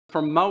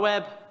from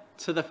Moab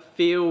to the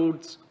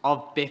fields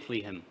of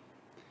Bethlehem.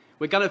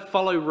 We're going to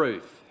follow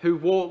Ruth, who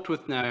walked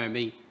with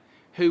Naomi,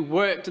 who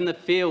worked in the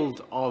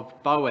field of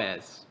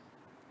Boaz,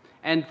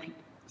 and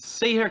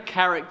see her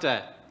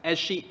character as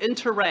she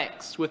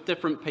interacts with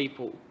different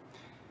people,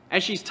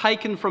 as she's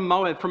taken from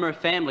Moab, from her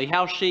family,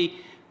 how she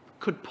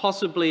could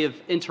possibly have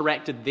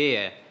interacted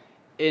there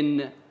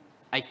in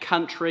a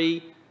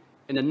country,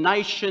 in a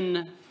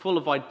nation full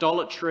of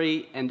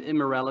idolatry and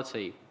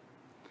immorality.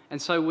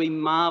 And so we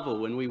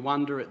marvel and we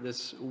wonder at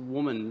this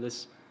woman,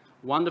 this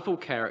wonderful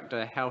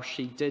character, how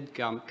she did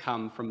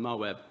come from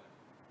Moab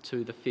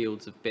to the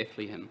fields of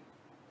Bethlehem.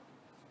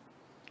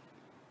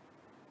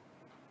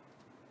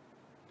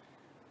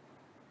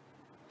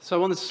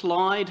 So on the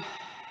slide,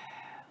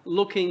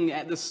 looking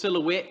at the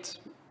silhouette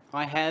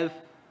I have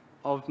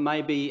of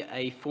maybe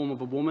a form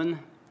of a woman,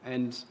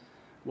 and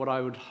what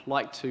I would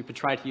like to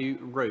portray to you,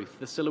 Ruth,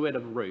 the silhouette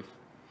of Ruth.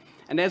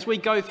 And as we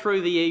go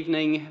through the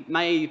evening,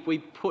 may we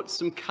put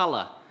some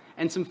colour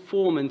and some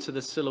form into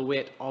the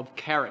silhouette of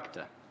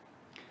character.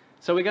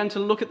 So we're going to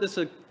look at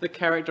the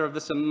character of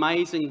this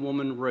amazing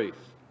woman,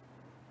 Ruth.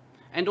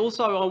 And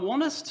also I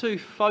want us to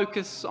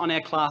focus on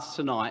our class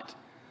tonight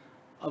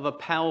of a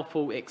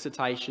powerful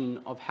exhortation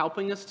of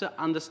helping us to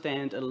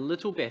understand a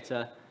little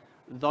better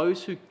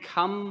those who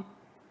come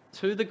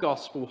to the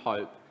gospel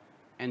hope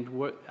and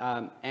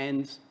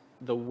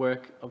the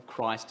work of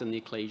Christ in the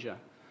ecclesia.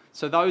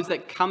 So those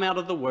that come out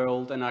of the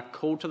world and are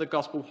called to the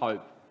gospel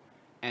hope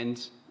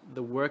and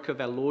the work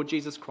of our Lord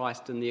Jesus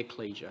Christ in the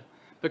ecclesia.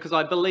 Because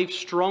I believe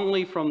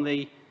strongly from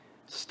the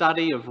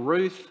study of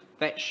Ruth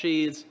that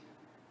she is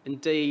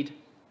indeed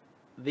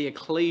the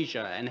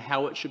ecclesia and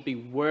how it should be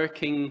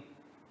working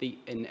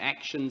in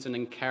actions and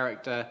in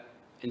character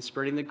in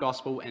spreading the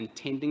gospel and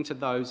tending to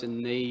those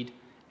in need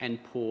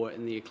and poor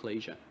in the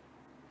ecclesia.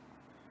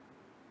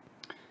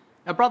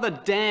 Our brother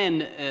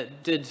Dan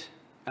did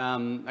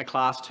a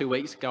class 2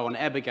 weeks ago on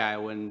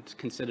Abigail and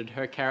considered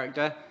her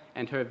character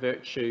and her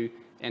virtue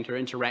and her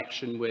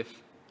interaction with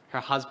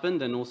her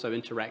husband and also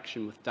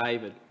interaction with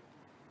David.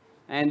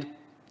 And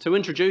to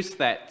introduce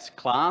that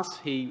class,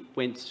 he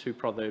went to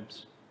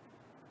Proverbs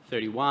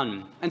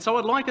 31. And so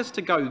I'd like us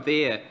to go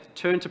there,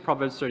 turn to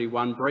Proverbs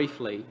 31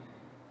 briefly,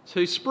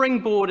 to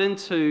springboard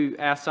into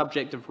our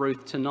subject of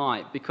Ruth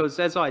tonight, because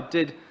as I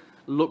did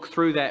look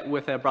through that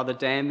with our brother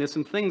Dan, there's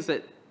some things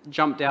that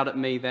jumped out at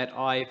me that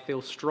I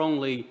feel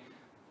strongly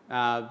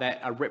that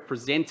are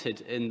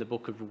represented in the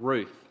book of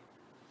Ruth.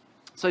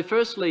 So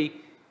firstly,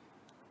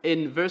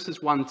 in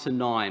verses 1 to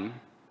 9,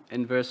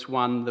 in verse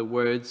 1, the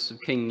words of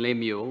King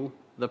Lemuel,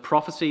 the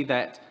prophecy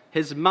that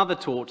his mother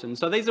taught him.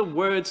 So these are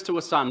words to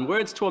a son,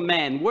 words to a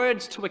man,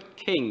 words to a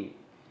king.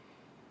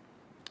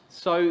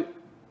 So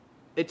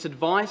it's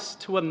advice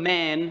to a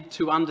man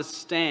to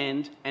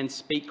understand and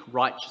speak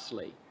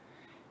righteously.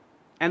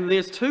 And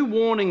there's two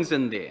warnings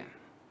in there.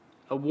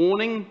 A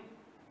warning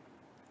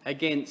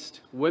against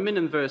women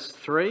in verse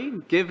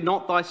 3, give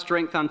not thy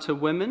strength unto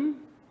women,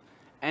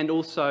 and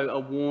also a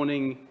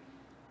warning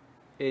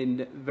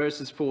in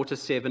verses 4 to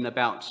 7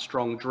 about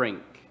strong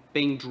drink,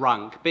 being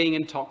drunk, being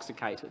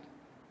intoxicated.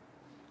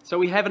 So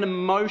we have an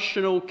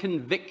emotional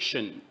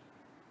conviction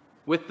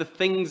with the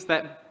things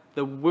that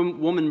the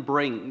woman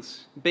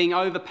brings, being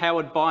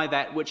overpowered by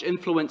that which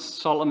influenced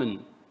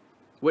Solomon,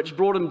 which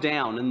brought him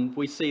down. And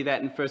we see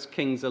that in 1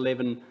 Kings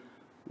 11,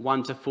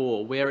 1 to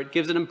 4, where it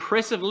gives an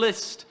impressive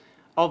list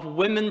of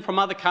women from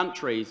other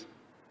countries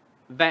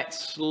that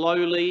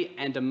slowly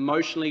and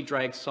emotionally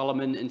drag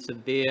Solomon into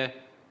their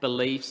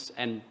beliefs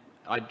and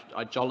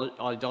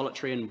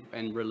idolatry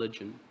and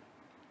religion.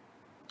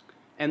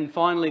 And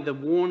finally, the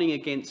warning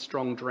against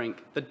strong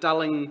drink, the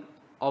dulling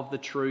of the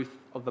truth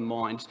of the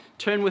mind.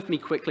 Turn with me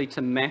quickly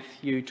to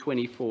Matthew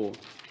 24,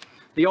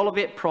 the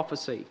Olivet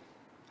prophecy.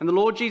 And the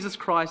Lord Jesus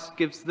Christ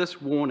gives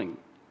this warning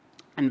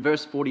in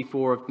verse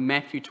 44 of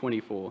Matthew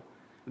 24.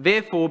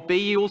 Therefore be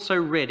ye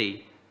also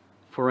ready,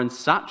 for in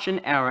such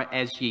an hour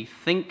as ye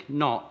think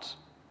not,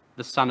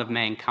 the Son of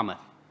Man cometh.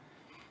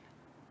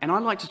 And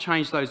I'd like to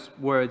change those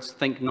words,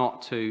 think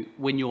not, to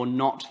when you're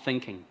not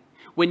thinking.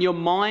 When your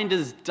mind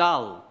is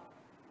dull,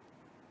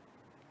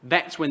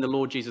 that's when the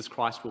Lord Jesus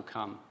Christ will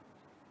come.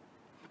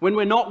 When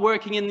we're not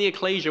working in the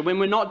ecclesia, when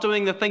we're not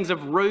doing the things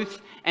of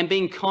Ruth and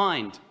being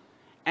kind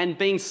and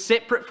being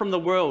separate from the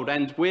world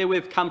and where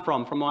we've come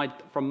from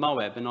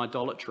Moab and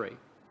idolatry.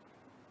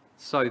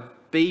 So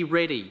be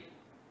ready,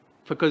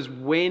 because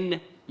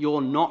when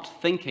you're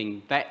not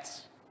thinking,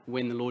 that's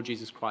when the Lord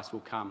Jesus Christ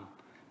will come.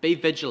 Be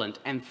vigilant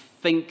and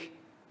think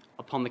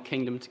upon the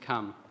kingdom to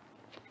come.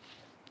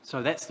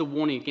 So that's the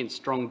warning against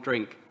strong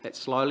drink that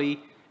slowly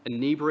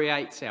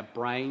inebriates our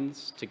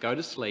brains to go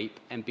to sleep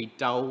and be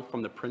dull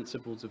from the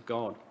principles of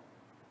God.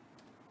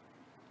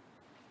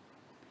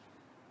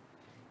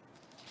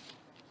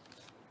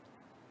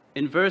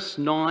 In verse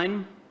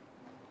 9,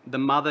 the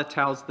mother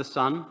tells the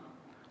son,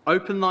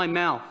 open thy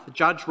mouth,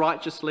 judge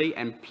righteously,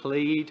 and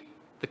plead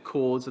the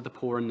cause of the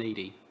poor and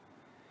needy.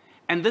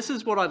 And this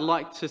is what I'd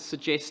like to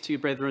suggest to you,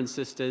 brethren and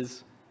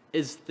sisters,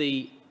 is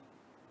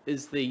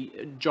is the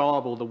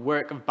job or the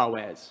work of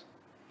Boaz.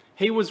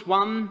 He was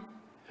one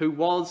who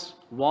was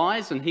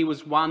wise, and he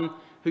was one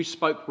who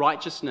spoke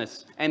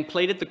righteousness and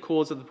pleaded the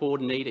cause of the poor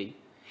and needy.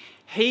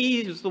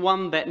 He was the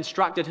one that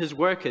instructed his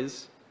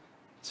workers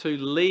to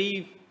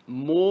leave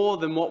more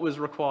than what was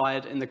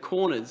required in the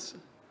corners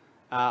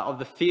of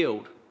the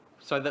field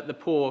so that the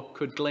poor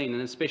could glean,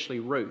 and especially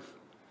Ruth.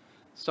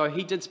 So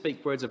he did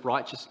speak words of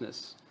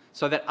righteousness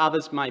so that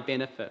others may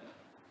benefit.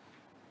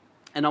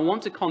 And I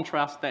want to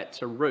contrast that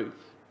to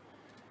Ruth,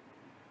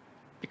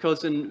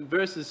 because in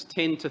verses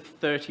 10 to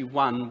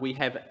 31, we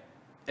have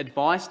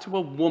advice to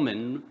a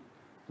woman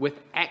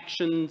with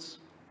actions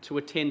to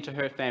attend to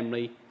her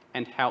family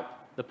and help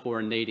the poor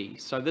and needy.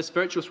 So this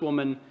virtuous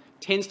woman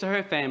tends to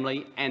her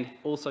family and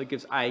also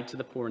gives aid to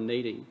the poor and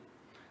needy.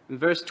 In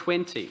verse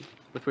 20,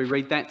 if we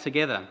read that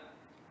together,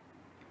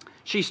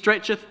 she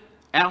stretcheth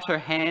out her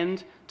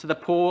hand to the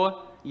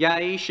poor,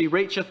 yea, she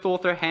reacheth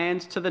forth her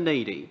hand to the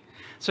needy.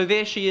 So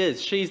there she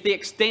is. She's the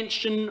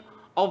extension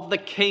of the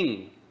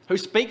king who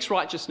speaks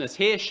righteousness.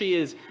 Here she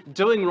is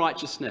doing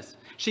righteousness.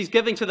 She's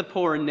giving to the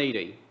poor and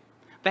needy.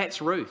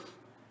 That's Ruth.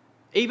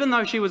 Even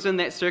though she was in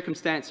that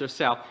circumstance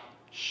herself,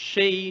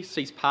 she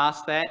sees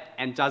past that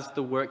and does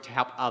the work to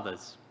help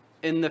others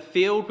in the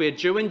field where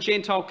Jew and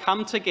Gentile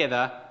come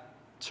together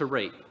to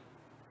reap.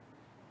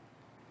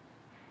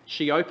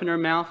 She opened her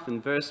mouth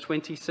in verse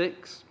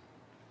 26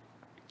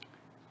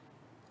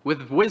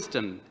 with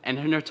wisdom, and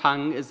in her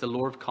tongue is the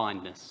law of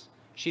kindness.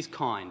 She's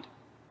kind.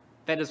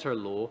 That is her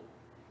law.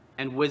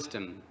 And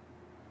wisdom,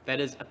 that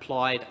is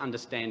applied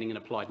understanding and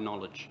applied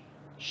knowledge.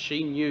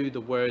 She knew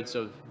the words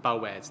of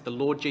Boaz, the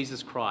Lord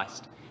Jesus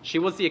Christ. She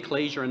was the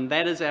ecclesia, and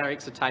that is our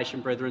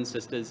exhortation, brethren and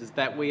sisters, is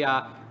that we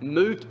are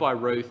moved by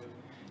Ruth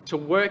to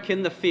work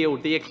in the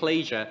field, the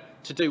ecclesia,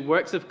 to do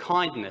works of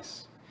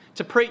kindness,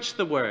 to preach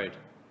the word,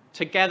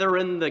 to gather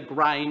in the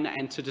grain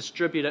and to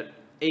distribute it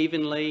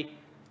evenly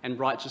and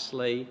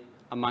righteously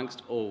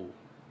amongst all.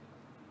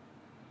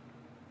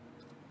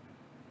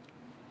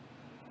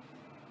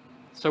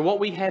 So what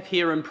we have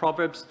here in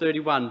Proverbs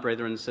 31,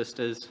 brethren and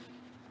sisters,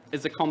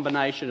 is a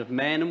combination of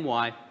man and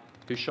wife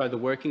who show the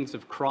workings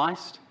of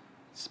Christ,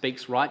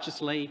 speaks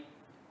righteously,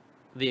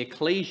 the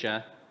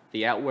ecclesia,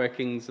 the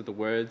outworkings of the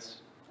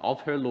words of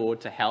her Lord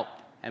to help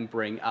and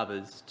bring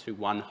others to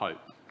one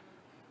hope.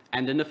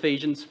 And in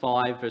Ephesians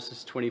 5,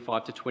 verses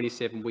 25 to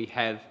 27, we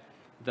have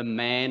the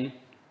man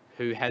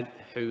who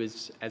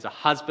is as a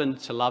husband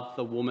to love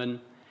the woman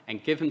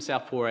and give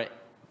himself for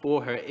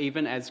her,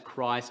 even as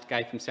Christ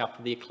gave himself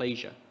for the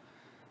ecclesia.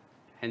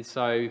 And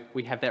so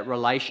we have that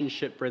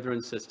relationship, brethren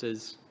and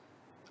sisters,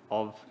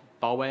 of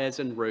Boaz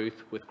and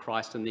Ruth with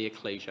Christ and the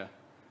ecclesia,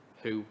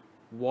 who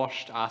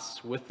washed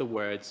us with the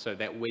word so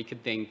that we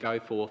could then go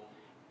forth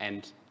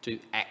and do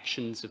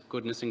actions of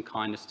goodness and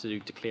kindness to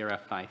declare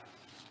our faith.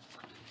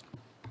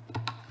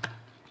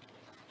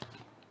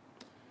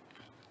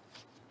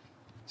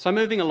 So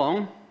moving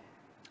along,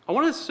 I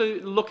want us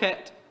to look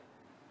at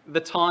the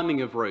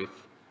timing of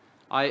Ruth.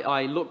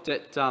 I looked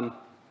at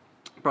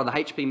Brother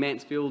H.P.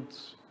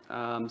 Mansfield's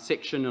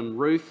section on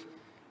Ruth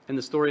in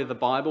the story of the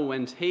Bible,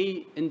 and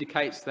he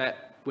indicates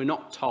that we're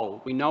not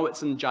told. We know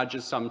it's in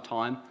Judges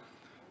sometime.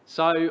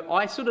 So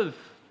I sort of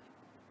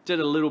did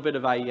a little bit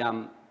of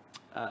a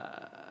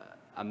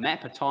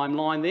map, a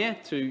timeline there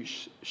to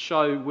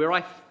show where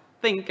I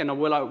think and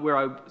where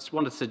I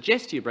want to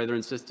suggest to you, brothers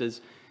and sisters,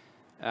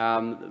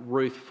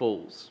 Ruth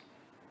falls.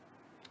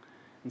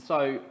 And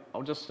so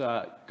I'll just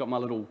got my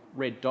little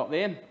red dot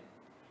there.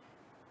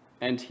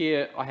 And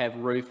here I have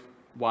Ruth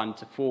 1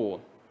 to 4.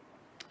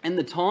 In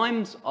the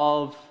times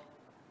of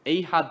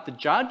Ehud the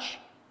judge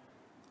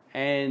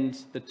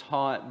and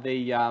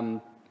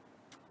the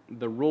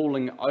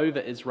ruling over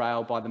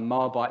Israel by the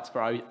Moabites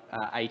for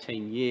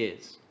 18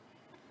 years.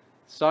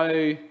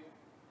 So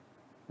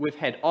we've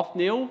had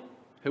Othniel,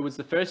 who was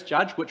the first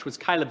judge, which was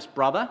Caleb's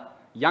brother,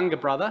 younger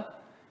brother,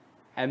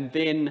 and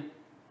then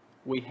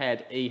we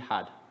had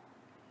Ehud.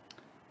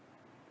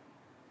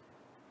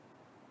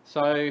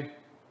 So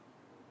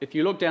if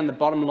you look down the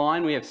bottom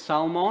line, we have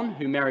Salmon,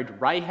 who married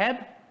Rahab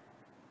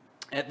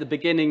at the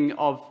beginning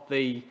of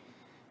the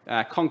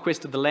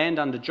conquest of the land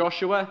under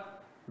Joshua,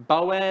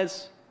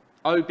 Boaz,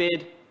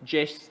 Obed,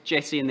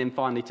 Jesse, and then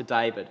finally to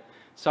David.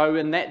 So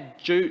in that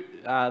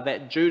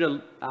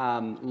Judah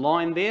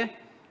line there,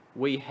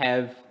 we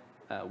have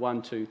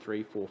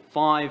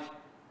 5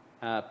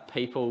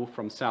 people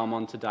from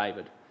Salmon to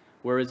David.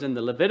 Whereas in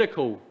the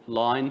Levitical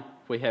line,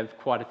 we have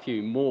quite a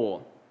few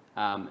more,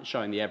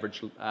 showing the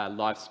average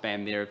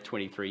lifespan there of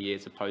 23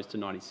 years opposed to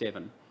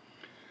 97.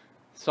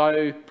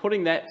 So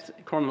putting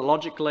that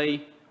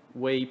chronologically,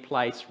 we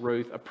place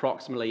Ruth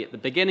approximately at the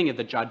beginning of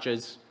the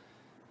Judges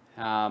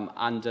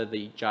under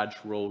the judge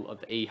rule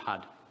of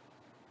Ehud.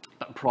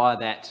 But prior to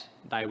that,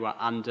 they were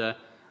under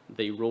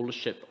the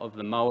rulership of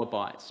the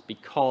Moabites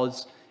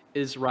because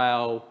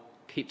Israel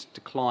kept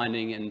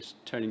declining and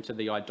turning to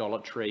the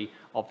idolatry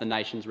of the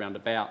nations round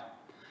about.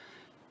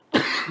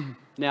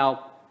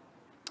 Now,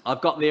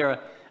 I've got there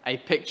a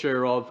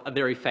picture of a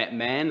very fat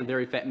man,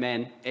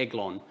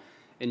 Eglon.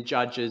 in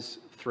Judges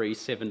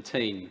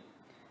 3:17.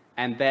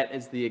 And that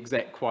is the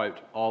exact quote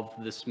of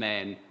this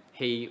man.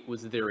 He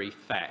was very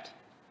fat.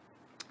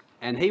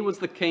 And he was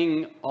the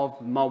king of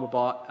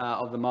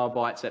the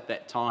Moabites at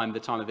that time, the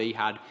time of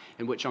Ehud,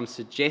 in which I'm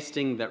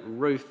suggesting that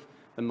Ruth,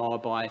 the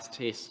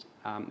Moabitess,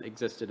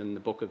 existed in the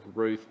book of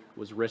Ruth,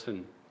 was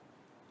written.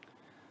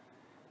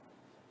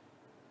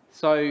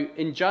 So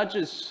in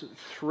Judges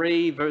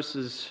 3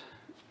 verses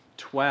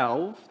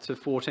 12 to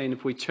 14,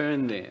 if we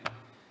turn there,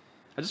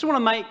 I just want to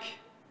make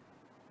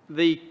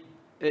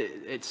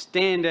it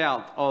stand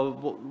out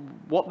of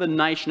what the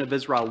nation of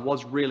Israel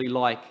was really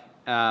like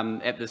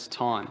at this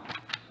time.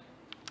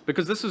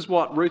 Because this is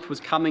what Ruth was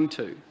coming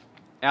to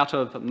out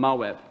of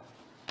Moab.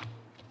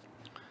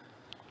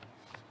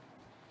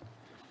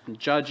 In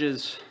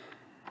Judges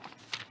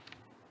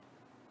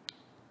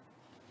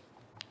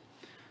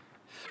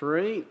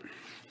 3.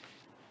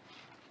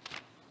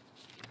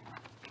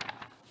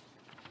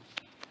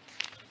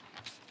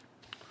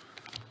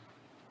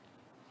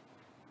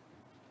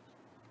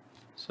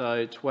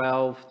 So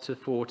 12 to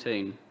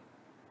 14.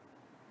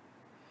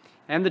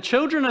 And the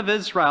children of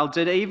Israel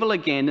did evil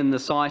again in the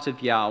sight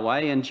of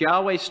Yahweh, and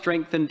Yahweh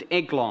strengthened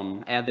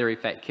Eglon, our very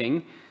fat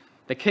king,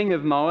 the king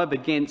of Moab,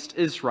 against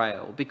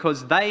Israel,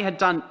 because they had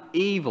done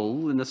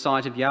evil in the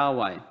sight of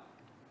Yahweh.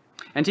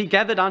 And he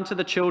gathered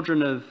the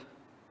children of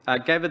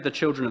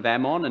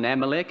Ammon and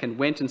Amalek, and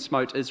went and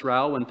smote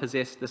Israel and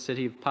possessed the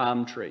city of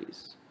palm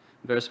trees.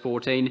 Verse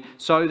 14,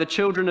 so the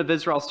children of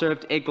Israel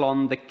served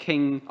Eglon, the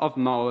king of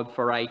Moab,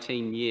 for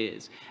 18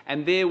 years.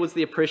 And there was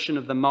the oppression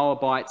of the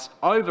Moabites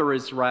over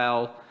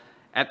Israel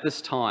at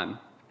this time,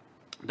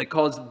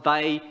 because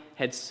they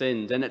had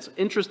sinned. And it's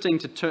interesting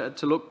to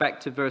look back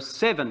to verse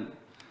 7,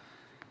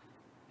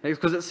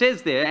 because it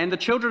says there, and the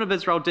children of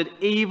Israel did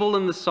evil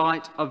in the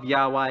sight of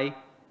Yahweh.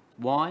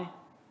 Why?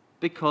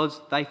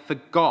 Because they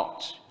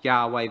forgot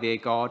Yahweh their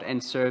God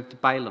and served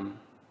Balaam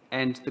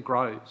and the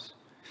groves.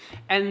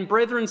 And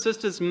brethren and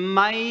sisters,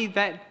 may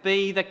that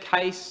be the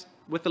case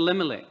with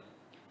Elimelech.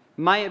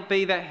 May it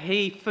be that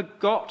he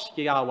forgot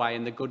Yahweh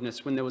and the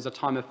goodness when there was a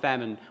time of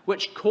famine,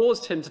 which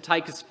caused him to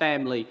take his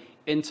family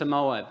into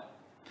Moab.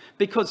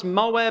 Because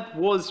Moab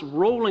was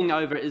ruling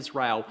over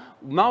Israel.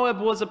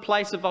 Moab was a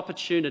place of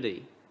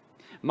opportunity.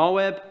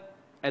 Moab,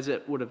 as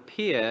it would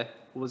appear,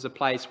 was a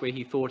place where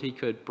he thought he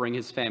could bring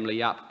his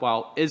family up,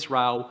 while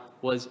Israel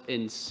was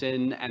in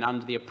sin and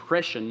under the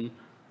oppression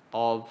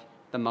of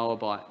the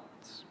Moabites.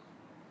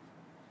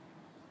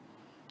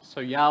 So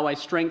Yahweh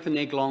strengthened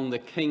Eglon, the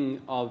king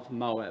of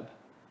Moab,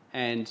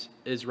 and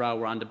Israel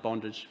were under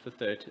bondage for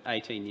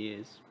 18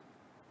 years.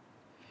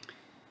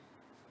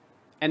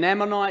 An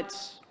Ammonite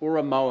or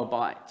a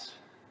Moabite.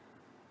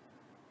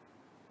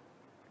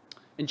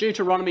 In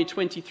Deuteronomy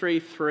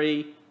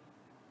 23:3,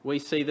 we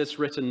see this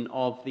written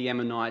of the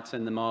Ammonites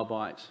and the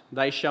Moabites.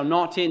 They shall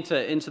not enter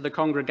into the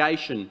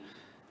congregation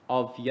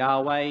of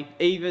Yahweh,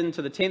 even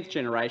to the 10th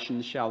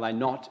generation shall they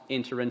not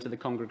enter into the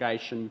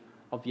congregation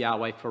of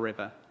Yahweh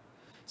forever.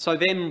 So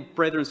then,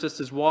 brethren and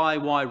sisters, why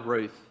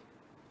Ruth?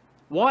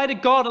 Why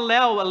did God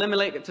allow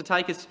Elimelech to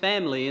take his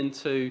family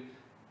into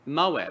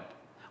Moab?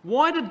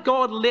 Why did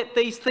God let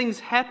these things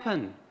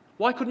happen?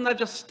 Why couldn't they have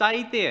just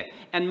stayed there?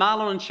 And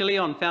Mahlon and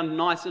Chilion found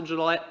nice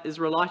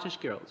Israelitish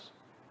girls.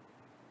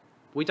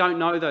 We don't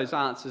know those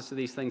answers to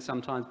these things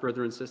sometimes,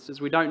 brethren and sisters.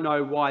 We don't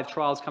know why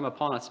trials come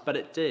upon us, but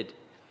it did.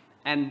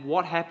 And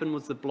what happened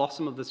was the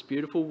blossom of this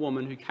beautiful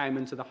woman who came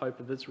into the hope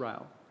of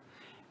Israel.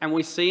 And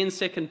we see in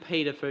 2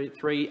 Peter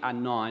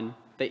 3:9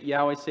 that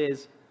Yahweh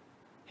says,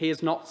 he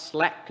is not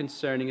slack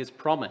concerning his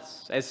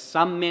promise, as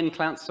some men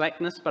count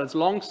slackness, but is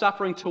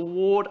long-suffering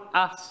toward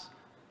us,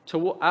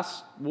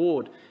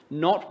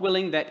 not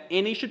willing that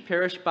any should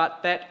perish,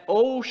 but that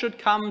all should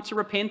come to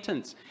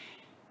repentance.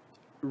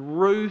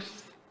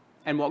 Ruth,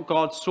 and what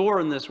God saw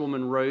in this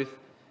woman, Ruth,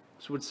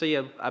 would see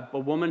a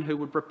woman who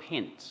would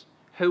repent,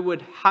 who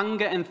would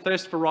hunger and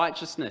thirst for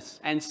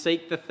righteousness and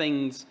seek the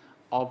things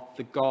of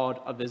the God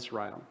of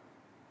Israel.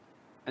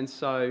 And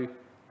so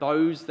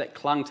those that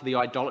clung to the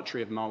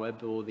idolatry of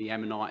Moab or the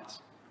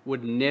Ammonites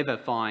would never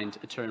find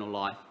eternal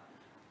life.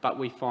 But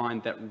we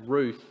find that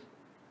Ruth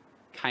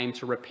came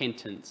to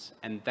repentance,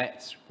 and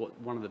that's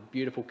one of the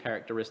beautiful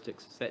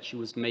characteristics, is that she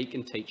was meek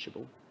and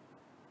teachable.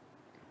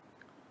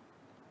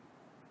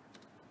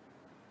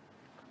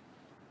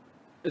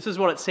 This is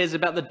what it says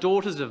about the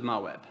daughters of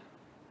Moab.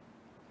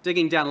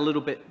 Digging down a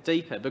little bit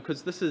deeper,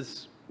 because this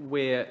is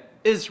where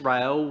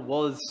Israel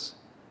was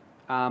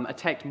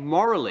attacked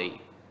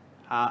morally,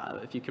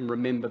 if you can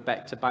remember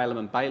back to Balaam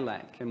and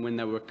Balak, and when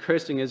they were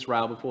cursing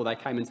Israel before they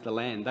came into the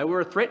land. They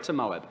were a threat to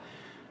Moab.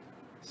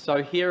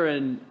 So here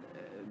in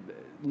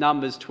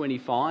Numbers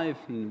 25,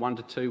 and 1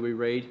 to 2 we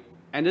read,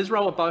 and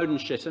Israel abode in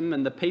Shittim,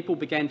 and the people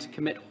began to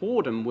commit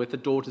whoredom with the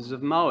daughters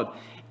of Moab,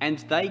 and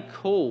they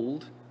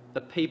called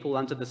the people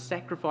unto the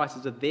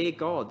sacrifices of their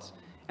gods,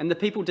 and the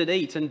people did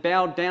eat and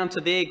bowed down to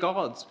their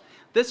gods.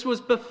 This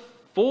was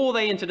before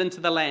they entered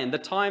into the land, the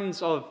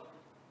times of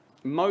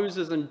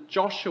Moses and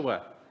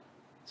Joshua.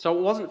 So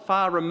it wasn't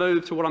far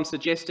removed to what I'm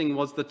suggesting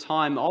was the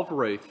time of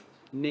Ruth,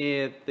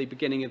 near the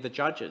beginning of the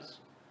Judges.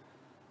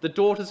 The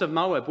daughters of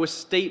Moab were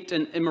steeped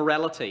in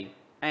immorality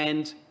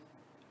and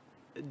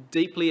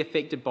deeply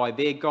affected by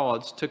their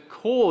gods to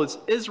cause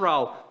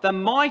Israel, the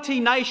mighty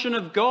nation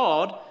of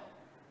God,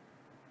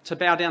 to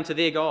bow down to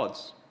their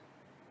gods.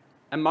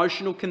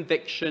 Emotional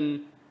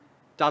conviction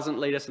doesn't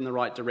lead us in the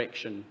right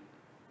direction.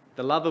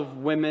 The love of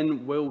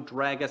women will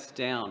drag us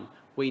down.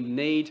 We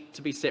need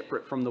to be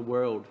separate from the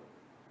world.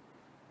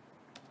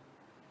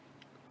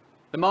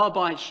 The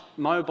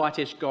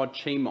Moabitish god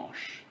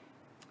Chemosh.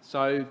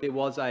 So there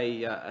was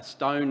a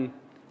stone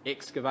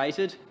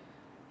excavated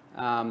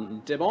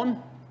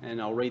Dibon,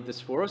 and I'll read this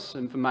for us.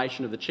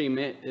 Information of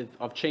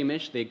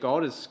Chemosh, their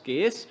god, is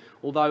scarce,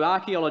 although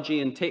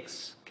archaeology and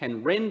texts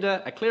can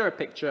render a clearer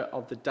picture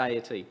of the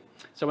deity.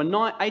 So in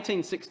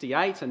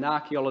 1868, an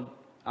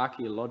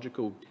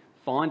archaeological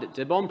find at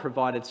Dibon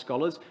provided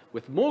scholars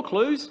with more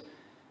clues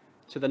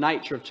to the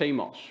nature of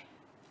Chemosh.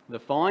 The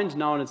find,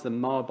 known as the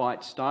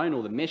Moabite stone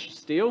or the mesh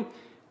stele,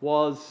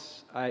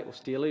 was, or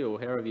stele, or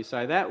however you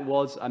say that,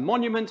 was a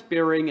monument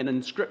bearing an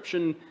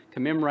inscription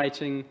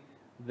commemorating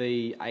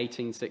the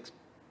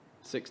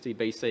 1860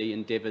 BC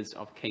endeavours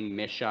of King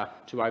Mesha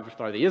to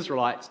overthrow the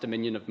Israelites'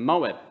 dominion of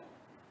Moab.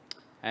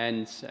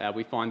 And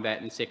we find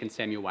that in 2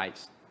 Samuel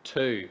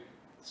 8:2.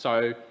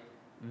 So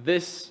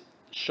this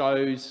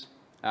shows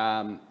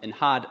in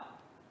hard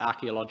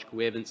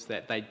archaeological evidence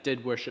that they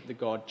did worship the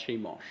god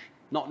Chemosh.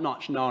 Not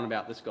much known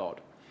about this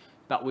god.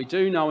 But we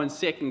do know in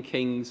 2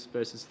 Kings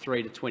verses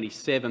 3 to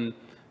 27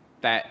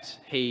 that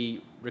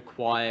he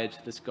required,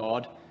 this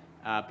god,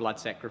 blood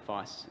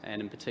sacrifice,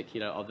 and in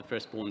particular of the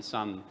firstborn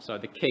son. So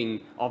the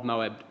king of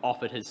Moab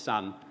offered his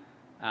son,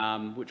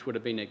 which would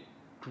have been a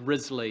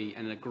grisly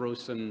and a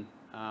gruesome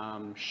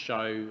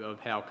show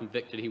of how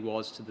convicted he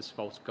was to this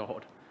false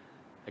god,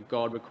 a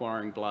god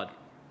requiring blood.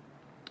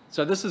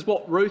 So this is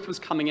what Ruth was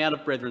coming out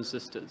of, brethren and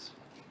sisters.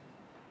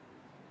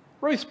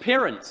 Ruth's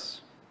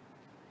parents.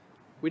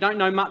 We don't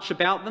know much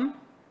about them,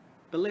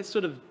 but let's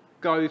sort of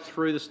go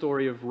through the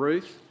story of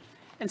Ruth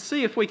and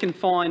see if we can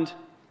find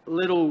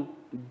little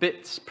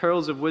bits,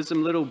 pearls of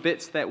wisdom, little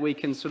bits that we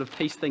can sort of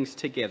piece things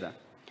together.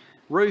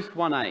 Ruth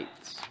 1:8.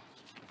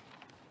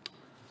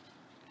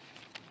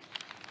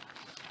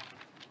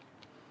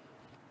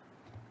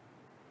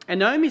 And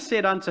Naomi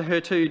said unto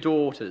her two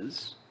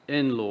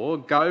daughters-in-law,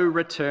 Go,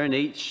 return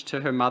each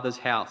to her mother's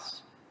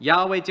house.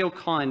 Yahweh deal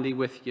kindly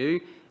with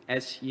you,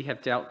 as ye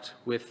have dealt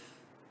with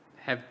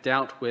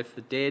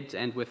the dead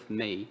and with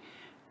me.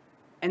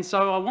 And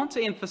so I want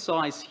to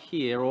emphasize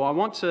here, or I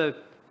want to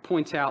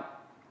point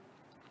out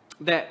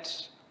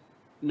that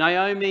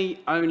Naomi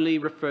only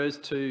refers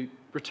to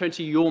return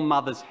to your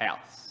mother's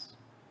house.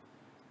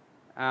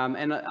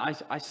 And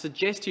I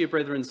suggest to you,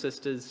 brethren and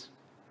sisters,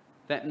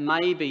 that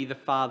maybe the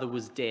father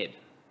was dead.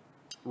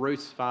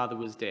 Ruth's father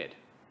was dead.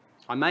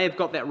 I may have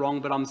got that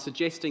wrong, but I'm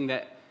suggesting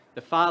that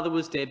the father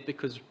was dead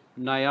because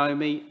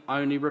Naomi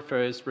only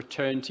refers,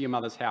 return to your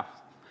mother's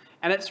house.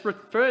 And it's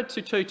referred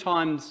to two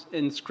times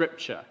in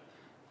Scripture.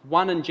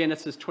 One in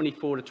Genesis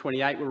 24 to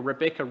 28, where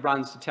Rebecca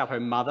runs to tell her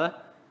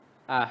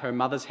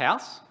mother's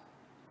house,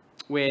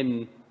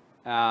 when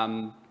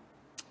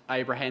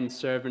Abraham's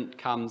servant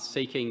comes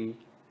seeking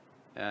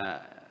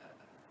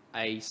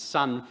a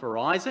son for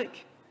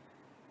Isaac.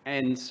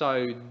 And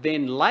so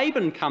then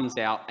Laban comes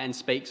out and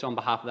speaks on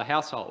behalf of the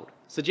household,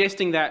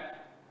 suggesting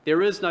that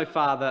there is no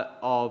father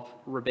of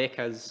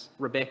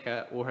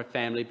Rebecca or her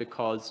family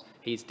because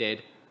he's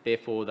dead.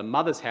 Therefore, the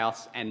mother's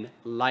house, and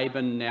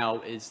Laban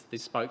now is the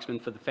spokesman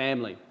for the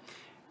family.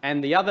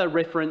 And the other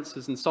reference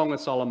is in Song of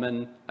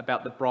Solomon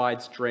about the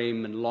bride's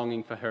dream and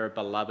longing for her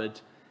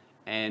beloved,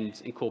 and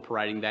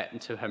incorporating that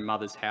into her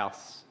mother's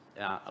house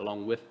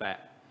along with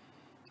that.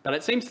 But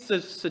it seems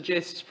to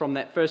suggest from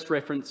that first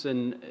reference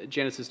in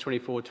Genesis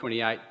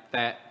 24:28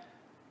 that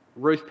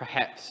Ruth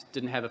perhaps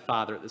didn't have a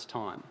father at this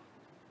time.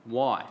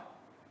 Why?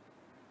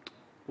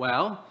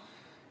 Well,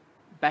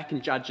 back in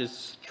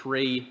Judges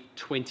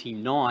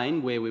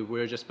 3:29, where we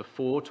were just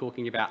before,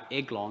 talking about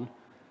Eglon,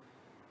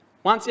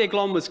 once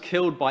Eglon was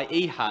killed by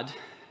Ehud,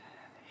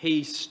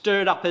 he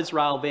stirred up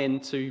Israel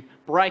then to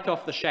break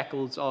off the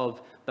shackles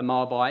of the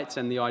Moabites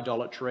and the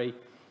idolatry.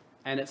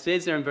 And it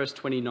says there in verse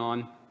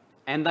 29,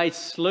 and they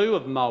slew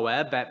of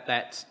Moab at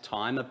that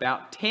time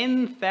about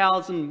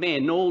 10,000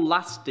 men, all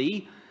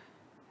lusty,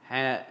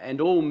 and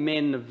all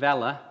men of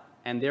valour,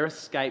 and there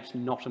escaped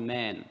not a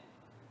man.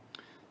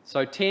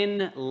 So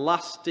 10,000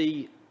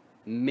 lusty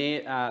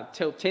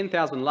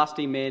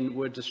men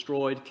were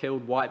destroyed,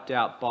 killed, wiped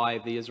out by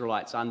the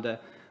Israelites under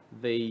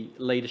the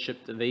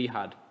leadership of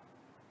Ehud.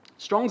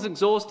 Strong's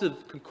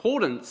Exhaustive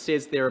Concordance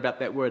says there about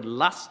that word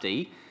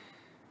lusty: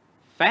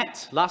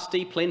 fat,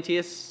 lusty,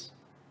 plenteous,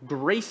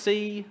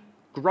 greasy,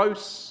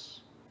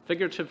 gross,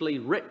 figuratively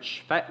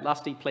rich, fat,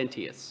 lusty,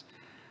 plenteous.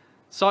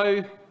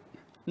 So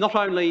not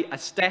only a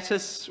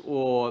status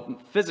or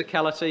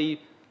physicality,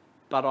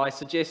 but I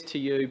suggest to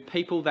you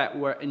people that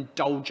were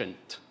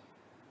indulgent.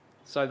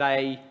 So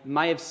they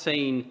may have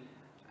seen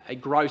a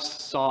gross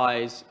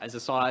size as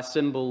a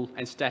symbol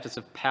and status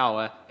of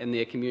power in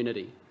their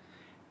community.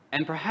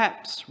 And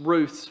perhaps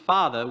Ruth's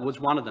father was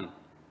one of them.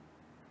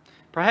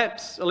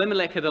 Perhaps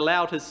Elimelech had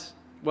allowed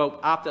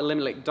after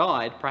Elimelech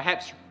died,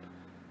 perhaps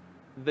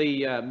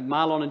the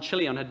Mahlon and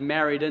Chilion had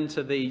married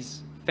into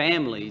these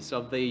families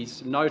of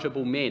these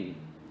notable men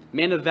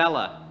of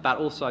valor, but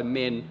also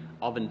men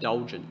of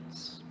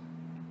indulgence.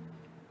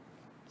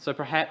 So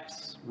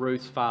perhaps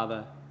Ruth's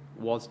father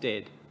was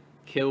dead,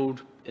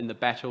 killed in the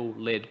battle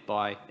led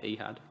by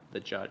Ehud, the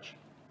judge.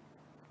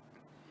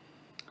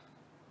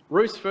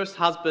 Ruth's first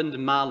husband,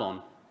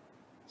 Mahlon.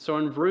 So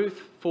in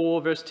Ruth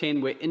 4, verse 10,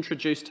 we're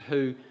introduced to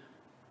who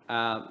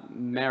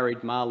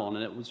married Mahlon,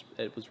 and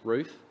it was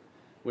Ruth.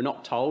 We're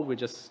not told, we're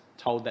just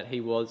told that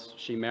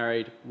she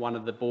married one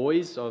of the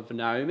boys of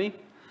Naomi.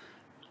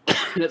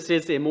 And it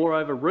says there,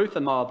 moreover, Ruth, a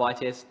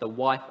Moabitess, the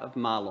wife of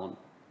Mahlon.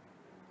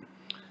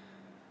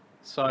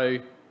 So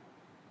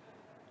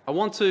I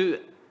want to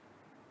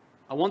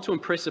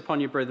impress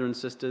upon you, brothers and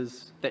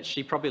sisters, that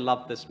she probably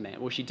loved this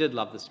man. Well, she did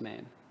love this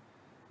man.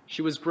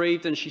 She was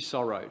grieved and she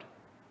sorrowed.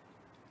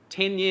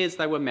 10 years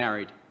they were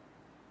married.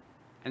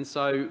 And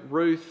so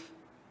Ruth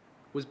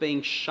was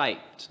being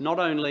shaped, not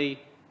only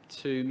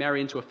to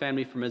marry into a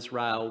family from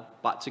Israel,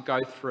 but to go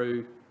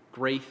through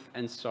grief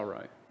and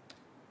sorrow.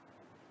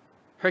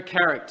 Her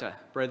character,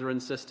 brothers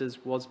and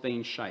sisters, was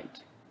being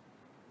shaped.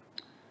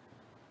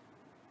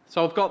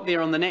 So I've got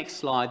there on the next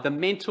slide, the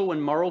mental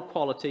and moral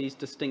qualities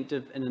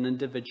distinctive in an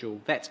individual.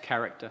 That's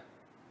character.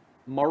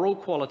 Moral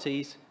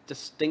qualities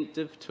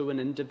distinctive to an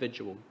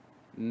individual.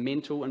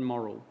 Mental and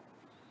moral.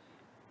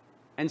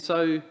 And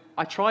so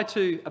I tried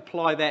to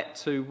apply that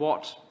to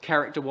what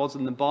character was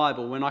in the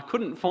Bible, and I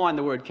couldn't find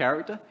the word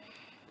character,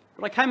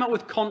 but I came up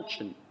with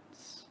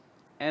conscience.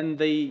 And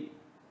the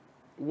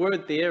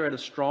word there out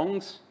of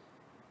Strong's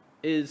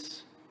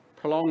is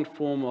prolonged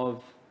form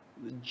of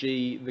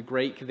the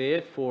Greek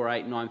there,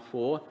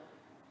 4894,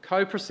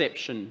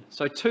 co-perception.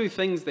 So two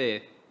things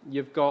there.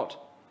 You've got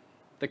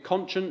the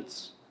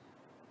conscience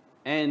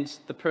and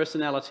the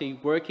personality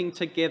working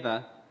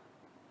together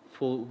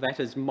for that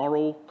is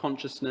moral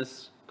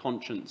consciousness,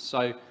 conscience.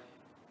 So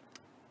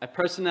a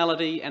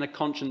personality and a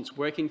conscience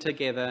working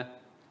together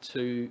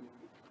to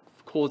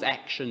cause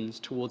actions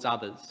towards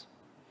others.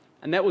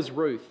 And that was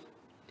Ruth.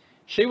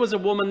 She was a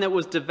woman that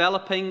was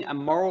developing a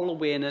moral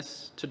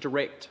awareness to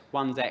direct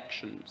one's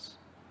actions.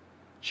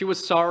 She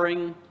was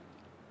sorrowing,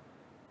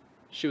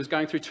 she was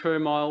going through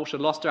turmoil, she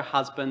had lost her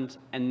husband,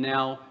 and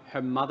now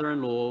her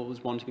mother-in-law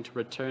was wanting to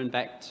return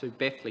back to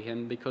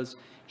Bethlehem because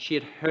she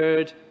had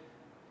heard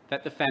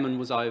that the famine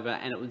was over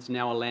and it was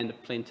now a land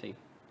of plenty.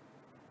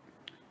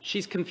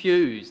 She's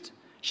confused,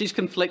 she's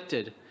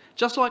conflicted,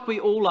 just like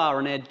we all are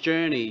in our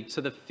journey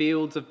to the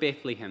fields of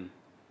Bethlehem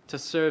to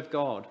serve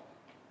God.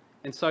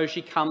 And so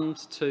she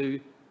comes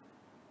to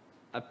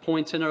a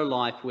point in her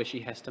life where she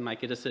has to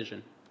make a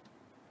decision.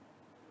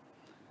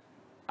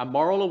 A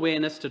moral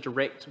awareness to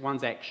direct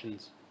one's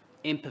actions.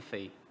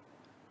 Empathy.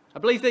 I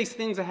believe these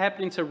things are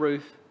happening to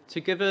Ruth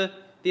to give her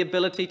the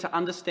ability to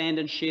understand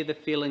and share the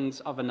feelings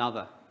of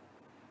another.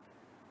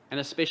 And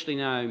especially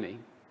Naomi,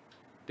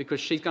 because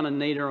she's going to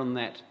need her on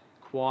that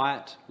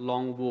quiet,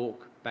 long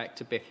walk back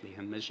to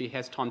Bethlehem as she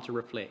has time to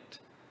reflect.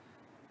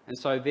 And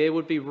so there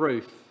would be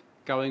Ruth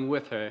going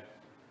with her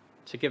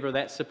to give her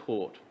that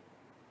support.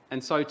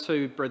 And so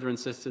too, brothers and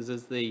sisters,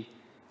 is the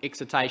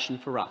exhortation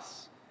for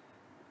us,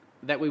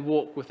 that we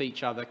walk with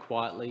each other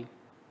quietly,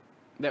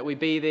 that we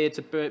be there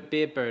to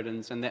bear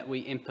burdens, and that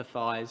we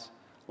empathise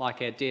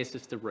like our dear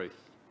sister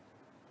Ruth.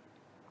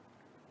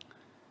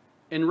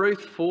 In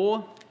Ruth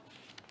 4,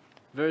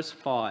 verse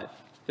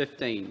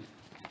 15,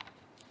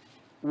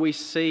 we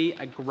see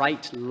a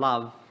great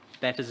love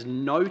that is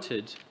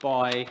noted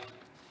by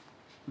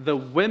the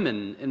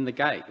women in the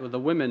gate, or the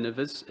women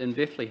in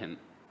Bethlehem.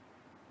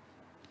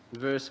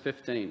 Verse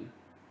 14.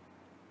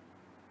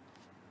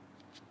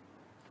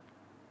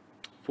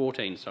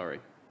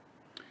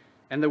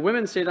 And the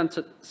women said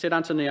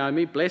unto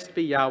Naomi, Blessed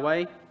be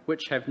Yahweh,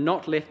 which have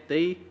not left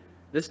thee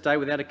this day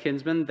without a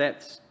kinsman,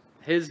 that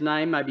his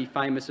name may be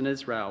famous in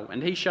Israel.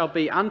 And he shall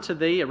be unto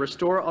thee a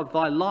restorer of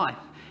thy life,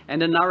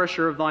 and a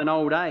nourisher of thine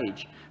old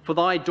age. For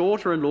thy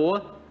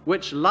daughter-in-law,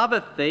 which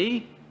loveth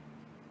thee,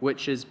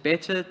 which is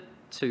better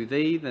to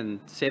thee than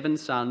 7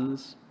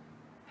 sons,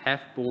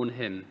 hath borne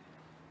him.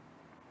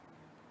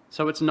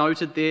 So it's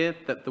noted there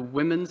that the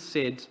women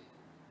said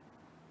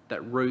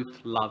that Ruth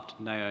loved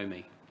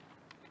Naomi.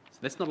 So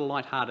that's not a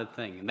light-hearted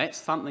thing, and that's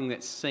something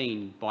that's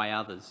seen by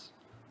others.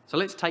 So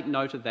let's take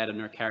note of that in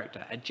her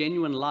character, a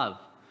genuine love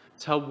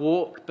to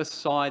walk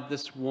beside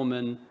this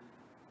woman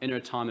in her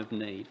time of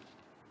need.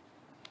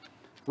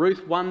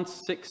 Ruth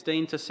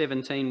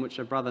 1:16-17, which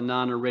our brother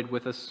Nana read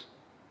with us.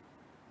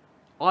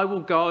 I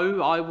will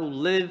go, I will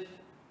live,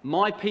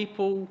 my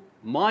people,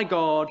 my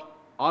God,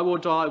 I will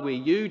die where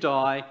you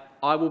die,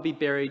 I will be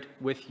buried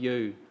with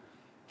you.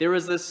 There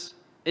is this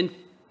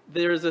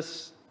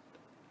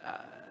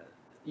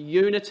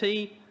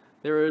unity,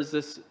 there is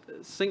this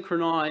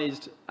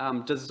synchronized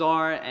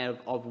desire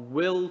of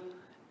will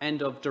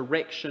and of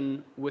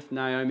direction with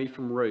Naomi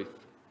from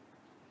Ruth.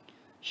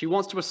 She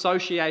wants to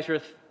associate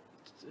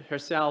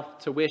herself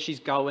to where she's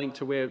going,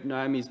 to where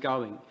Naomi's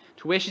going,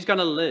 to where she's going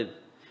to live.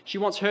 She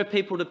wants her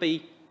people to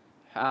be,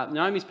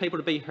 Naomi's people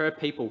to be her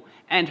people,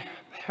 and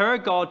her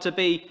God to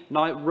be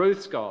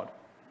Ruth's God.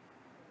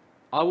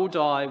 I will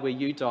die where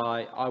you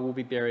die, I will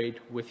be buried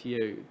with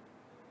you.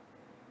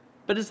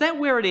 But is that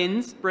where it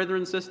ends, brethren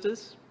and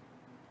sisters?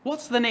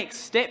 What's the next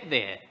step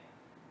there?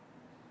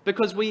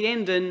 Because we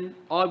end in,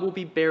 I will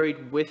be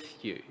buried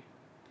with you.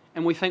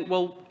 And we think,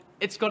 well,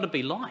 it's got to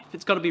be life.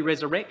 It's got to be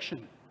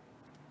resurrection.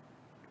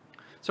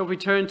 So if we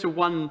turn to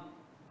 1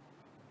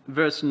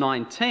 verse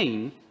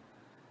 19,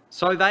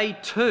 so they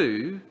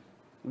too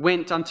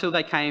went until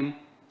they came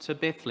to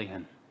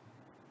Bethlehem.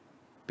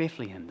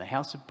 Bethlehem, the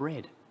house of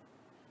bread.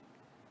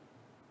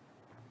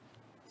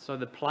 So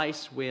the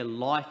place where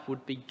life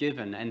would be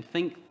given. And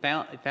think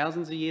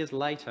thousands of years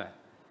later,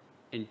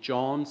 in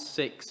John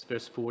 6,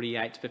 verse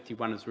 48 to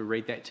 51, as we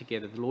read that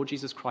together, the Lord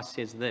Jesus Christ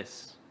says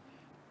this,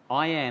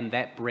 I am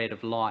that bread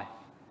of life.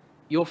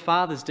 Your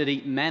fathers did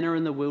eat manna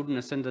in the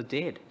wilderness and are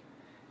dead.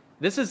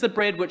 This is the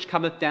bread which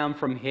cometh down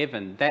from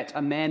heaven, that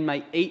a man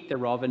may eat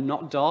thereof and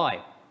not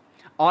die.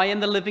 I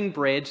am the living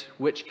bread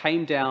which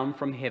came down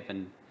from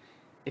heaven.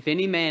 If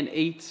any man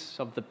eats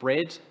of the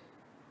bread,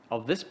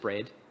 of this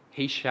bread,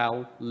 he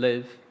shall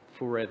live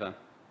forever.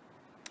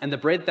 And the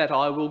bread that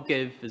I will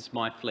give is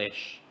my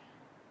flesh,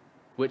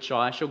 which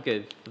I shall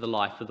give for the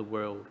life of the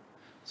world.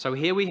 So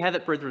here we have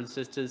it, brethren and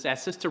sisters, our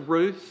sister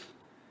Ruth,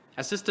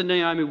 our sister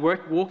Naomi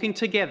walking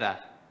together.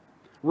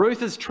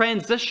 Ruth is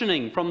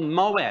transitioning from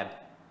Moab,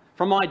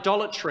 from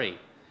idolatry.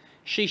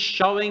 She's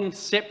showing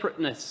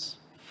separateness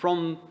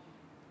from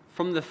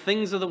the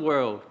things of the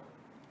world,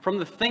 from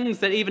the things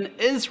that even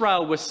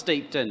Israel was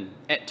steeped in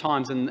at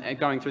times in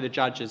going through the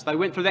Judges. They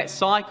went through that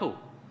cycle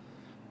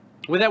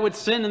where they would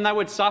sin and they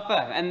would suffer,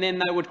 and then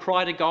they would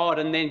cry to God,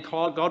 and then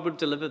God would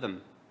deliver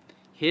them.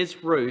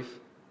 Here's Ruth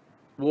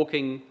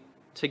walking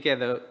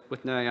together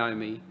with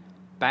Naomi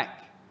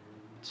back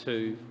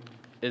to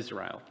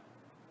Israel.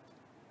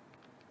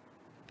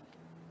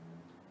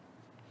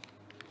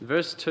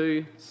 Verse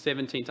 2,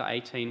 17 to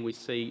 18, we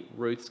see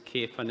Ruth's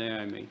care for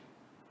Naomi.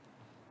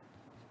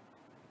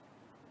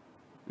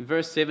 In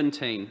verse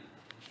 17,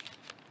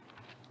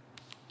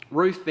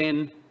 Ruth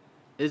then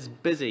is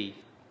busy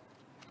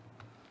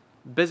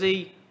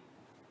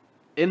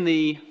in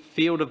the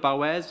field of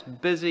Boaz,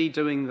 busy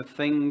doing the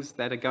things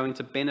that are going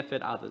to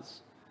benefit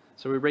others.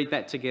 So we read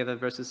that together,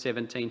 verses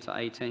 17 to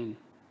 18.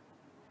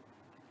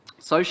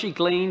 So she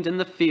gleaned in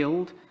the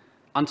field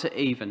unto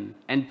even,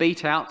 and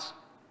beat out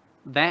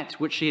that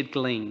which she had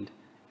gleaned,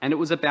 and it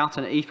was about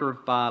an ephah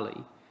of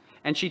barley.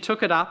 And she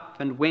took it up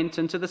and went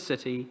into the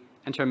city,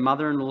 and her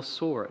mother-in-law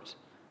saw it,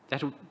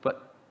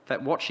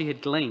 that what she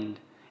had gleaned.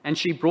 And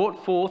she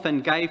brought forth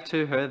and gave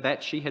to her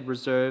that she had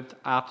reserved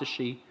after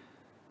she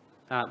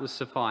was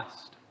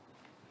sufficed.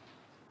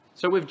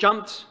 So we've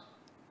jumped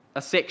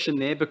a section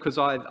there because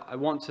I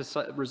want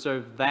to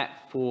reserve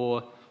that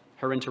for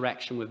her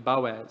interaction with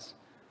Boaz.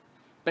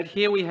 But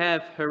here we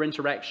have her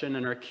interaction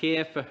and her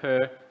care for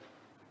her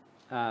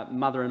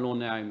mother-in-law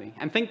Naomi.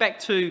 And think back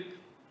to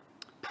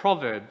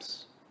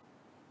Proverbs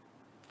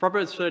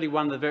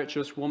 31, the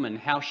virtuous woman,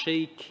 how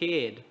she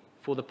cared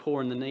for the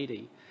poor and the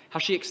needy, how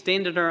she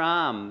extended her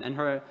arm, and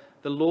her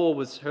law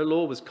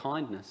was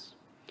kindness.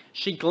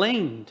 She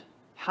gleaned,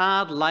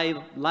 hard,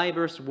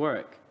 laborious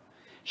work.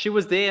 She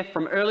was there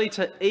from early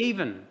to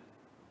even.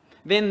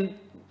 Then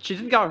she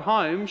didn't go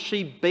home,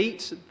 she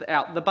beat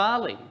out the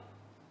barley.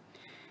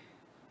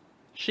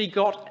 She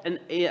got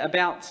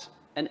about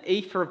an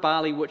ephah of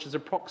barley, which is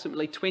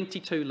approximately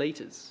 22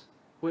 litres,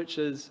 which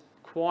is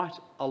quite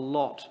a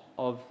lot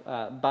of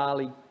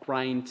barley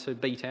grain to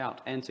beat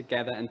out and to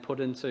gather and put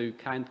into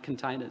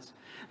containers.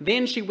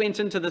 Then she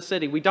went into the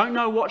city. We don't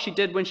know what she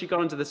did when she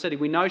got into the city.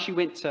 We know she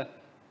went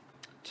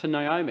to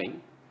Naomi.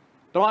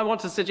 But I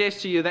want to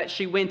suggest to you that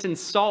she went and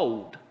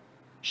sold.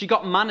 She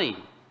got money.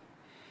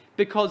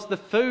 Because the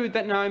food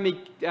that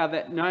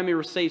Naomi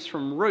receives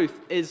from Ruth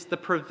is the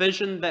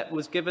provision that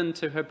was given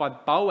to her by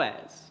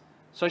Boaz.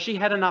 So she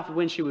had enough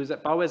when she was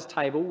at Boaz's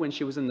table, when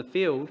she was in the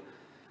field,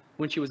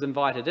 when she was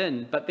invited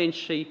in. But then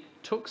she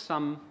took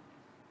some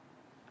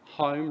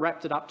home,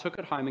 wrapped it up, took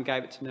it home and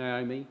gave it to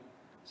Naomi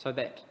so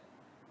that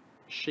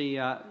she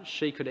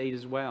could eat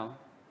as well.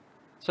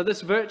 So this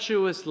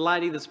virtuous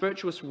lady, this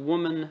virtuous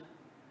woman,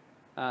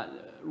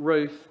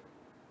 Ruth,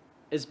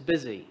 is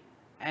busy.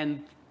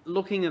 And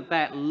looking at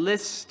that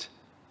list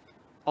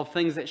of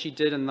things that she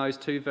did in those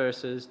two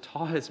verses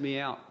tires me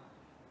out.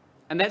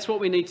 And that's what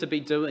we need to be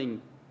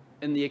doing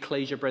in the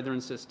ecclesia, brethren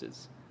and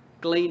sisters.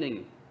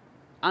 Gleaning,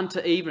 unto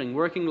evening,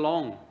 working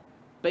long,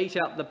 beat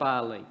out the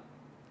barley,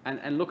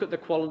 and look at the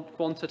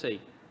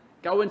quantity.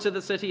 Go into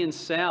the city and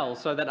sell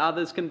so that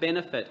others can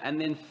benefit, and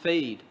then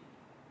feed.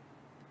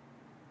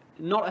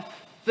 Not a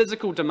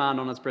physical demand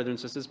on us, brethren and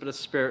sisters, but a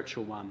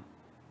spiritual one.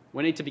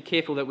 We need to be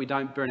careful that we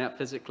don't burn out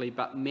physically,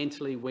 but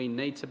mentally we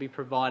need to be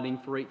providing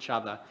for each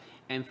other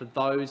and for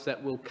those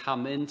that will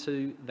come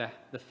into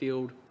the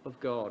field of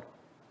God.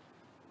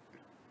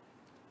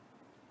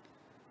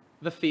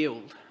 The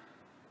field.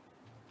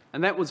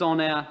 And that was on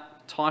our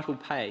title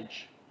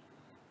page.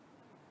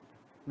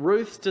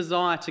 Ruth's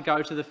desire to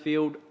go to the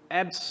field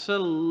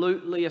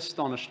absolutely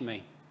astonished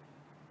me.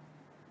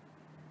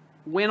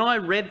 When I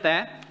read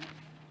that,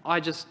 I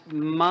just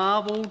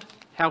marvelled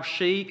how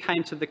she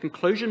came to the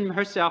conclusion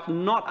herself,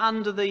 not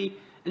under the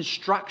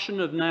instruction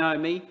of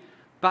Naomi,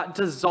 but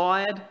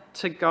desired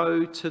to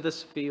go to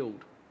this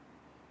field.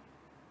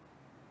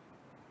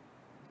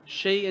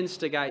 She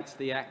instigates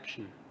the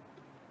action.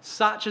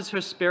 Such is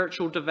her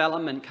spiritual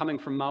development coming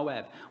from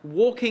Moab,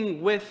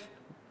 walking with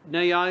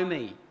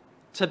Naomi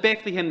to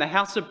Bethlehem, the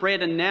house of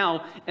bread, and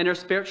now in her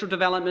spiritual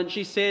development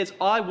she says,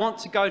 I want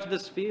to go to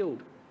this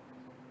field.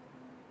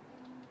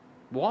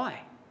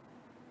 Why?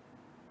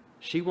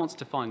 She wants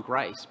to find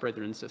grace,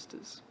 brethren and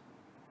sisters.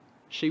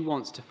 She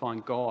wants to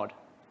find God,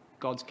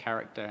 God's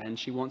character, and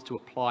she wants to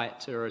apply it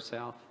to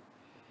herself.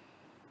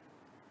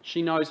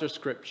 She knows her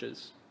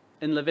scriptures.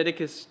 In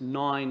Leviticus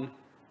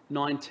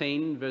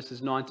 19,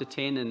 verses 9 to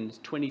 10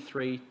 and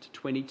 23 to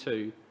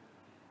 22,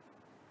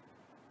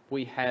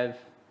 we have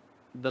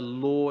the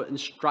law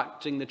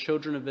instructing the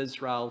children of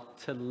Israel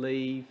to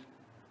leave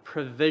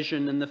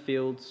provision in the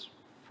fields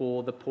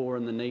for the poor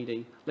and the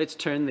needy. Let's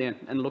turn there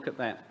and look at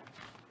that.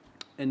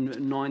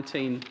 In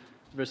 19,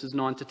 verses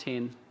 9 to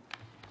 10.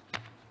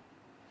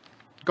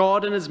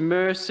 God in his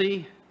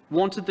mercy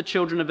wanted the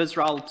children of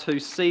Israel to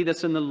see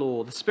this in the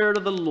law, the spirit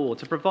of the law,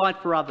 to provide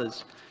for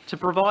others, to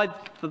provide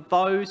for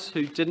those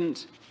who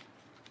didn't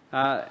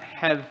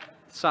have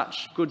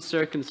such good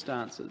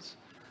circumstances,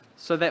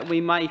 so that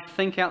we may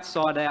think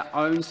outside our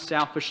own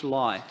selfish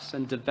lives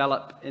and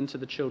develop into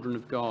the children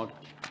of God.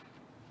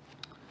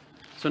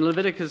 So in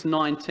Leviticus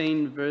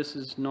 19,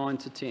 verses 9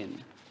 to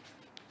 10.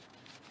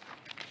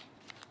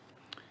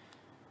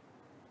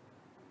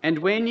 And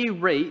when you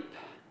reap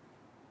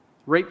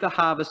the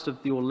harvest of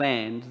your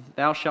land,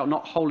 thou shalt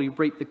not wholly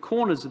reap the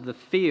corners of the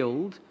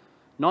field,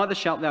 neither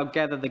shalt thou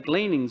gather the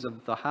gleanings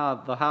of thy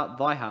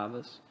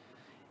harvest.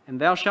 And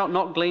thou shalt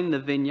not glean the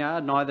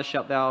vineyard, neither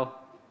shalt thou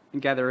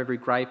gather every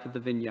grape of the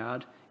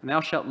vineyard. And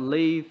thou shalt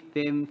leave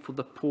them for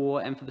the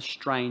poor and for the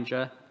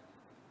stranger.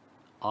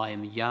 I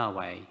am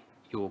Yahweh,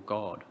 your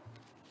God.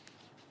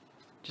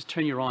 Just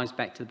turn your eyes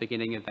back to the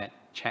beginning of that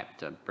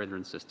chapter, brethren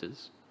and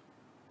sisters.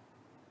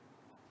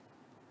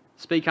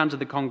 Speak unto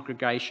the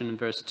congregation in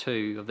verse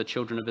 2 of the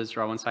children of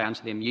Israel, and say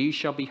unto them, Ye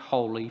shall be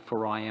holy,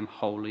 for I am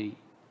holy.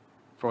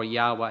 For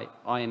Yahweh,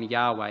 I am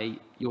Yahweh,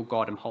 your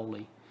God, am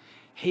holy.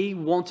 He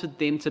wanted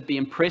them to be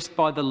impressed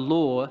by the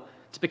law,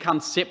 to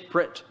become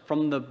separate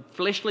from the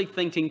fleshly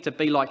thinking, to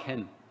be like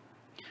him.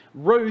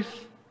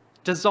 Ruth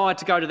desired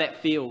to go to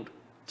that field,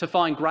 to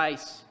find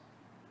grace.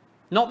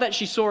 Not that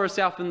she saw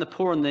herself in the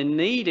poor and the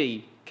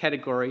needy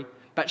category,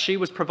 but she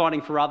was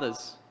providing for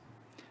others.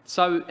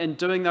 So in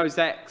doing those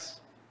acts,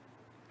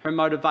 her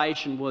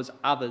motivation was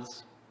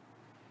others.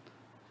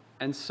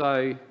 And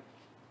so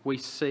we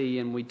see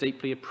and we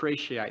deeply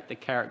appreciate the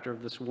character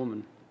of this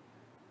woman.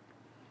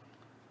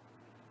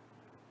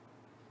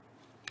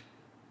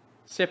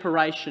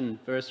 Separation,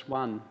 verse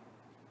 1.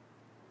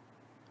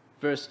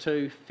 Verse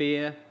 2,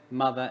 fear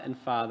mother and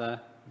father.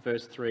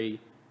 Verse 3,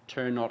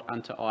 turn not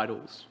unto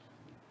idols.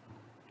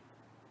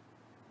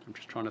 I'm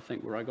just trying to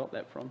think where I got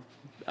that from.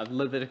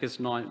 Leviticus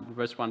 9,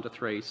 verse 1 to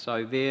 3.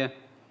 So there,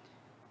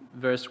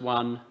 verse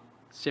 1,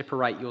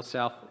 separate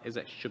yourself, as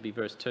that should be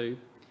verse 2.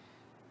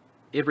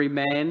 Every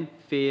man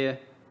fear,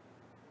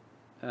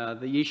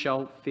 ye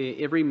shall fear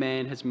every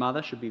man his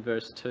mother, should be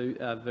verse 2.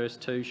 Verse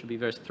 2 should be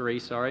verse 3,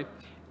 sorry.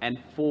 And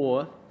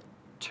 4,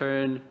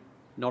 turn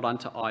not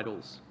unto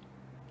idols.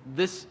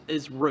 This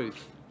is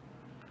Ruth.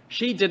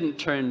 She didn't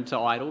turn to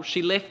idols.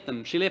 She left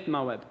them. She left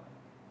Moab.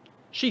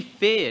 She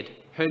feared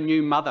her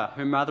new mother,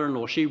 her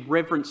mother-in-law. She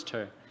reverenced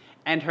her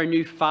and her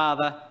new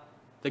father,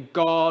 the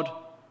God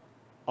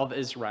of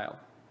Israel.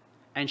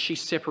 And she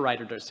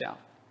separated herself.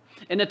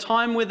 In a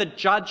time where the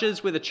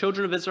judges, where the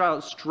children of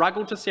Israel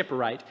struggled to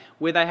separate,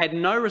 where they had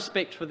no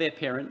respect for their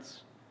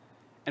parents,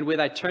 and where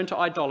they turned to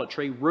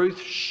idolatry, Ruth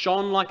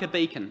shone like a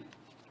beacon.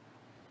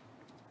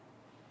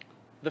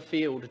 The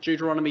field,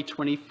 Deuteronomy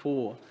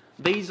 24.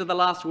 These are the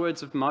last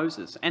words of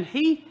Moses. And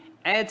he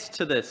adds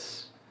to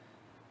this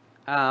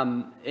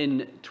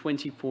in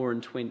 24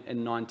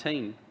 and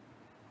 19.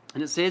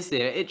 And it says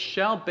there, it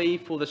shall be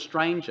for the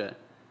stranger,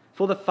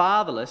 for the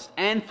fatherless,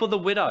 and for the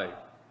widow.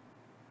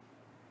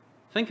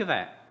 Think of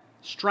that.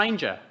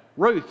 Stranger.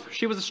 Ruth,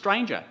 she was a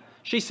stranger.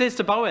 She says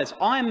to Boaz,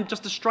 I am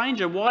just a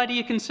stranger. Why do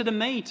you consider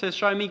me to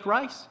show me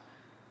grace?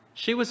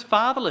 She was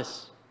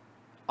fatherless.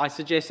 I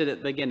suggested at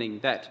the beginning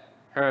that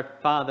her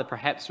father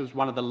perhaps was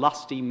one of the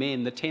lusty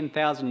men, the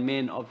 10,000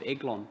 men of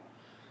Eglon.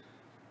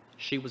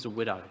 She was a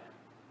widow.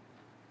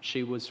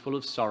 She was full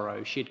of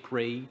sorrow. She had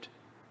grieved.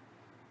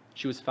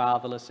 She was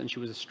fatherless and she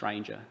was a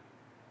stranger.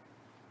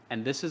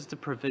 And this is the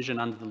provision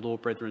under the law,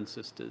 brethren and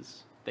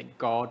sisters, that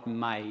God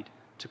made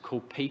to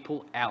call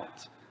people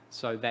out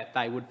so that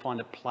they would find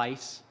a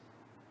place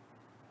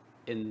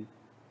in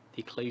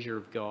the ecclesia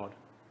of God.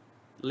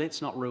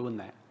 Let's not ruin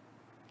that.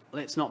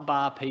 Let's not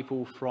bar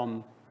people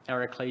from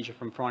our ecclesia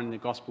from finding the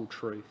gospel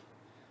truth.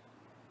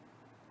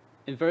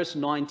 In verse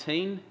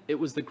 19, it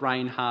was the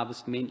grain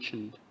harvest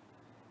mentioned.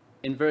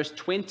 In verse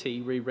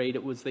 20, we read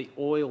it was the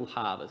oil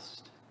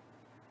harvest.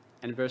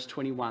 And in verse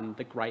 21,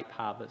 the grape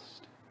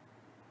harvest.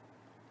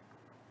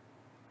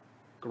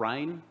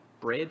 Grain,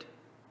 bread,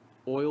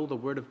 oil, the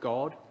word of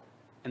God,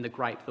 and the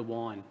grape, the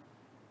wine.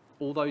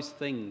 All those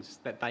things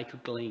that they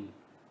could glean.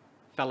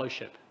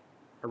 Fellowship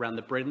around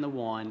the bread and the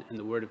wine and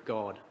the word of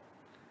God.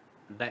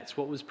 That's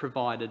what was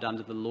provided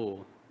under the law.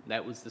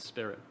 That was the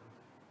Spirit.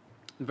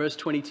 In verse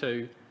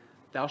 22,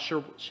 thou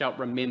shalt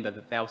remember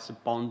that thou wast a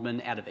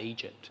bondman out of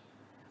Egypt.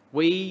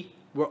 We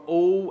were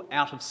all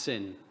out of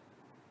sin.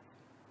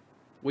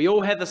 We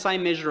all have the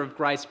same measure of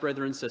grace,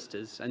 brethren and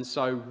sisters, and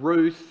so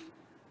Ruth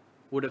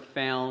would have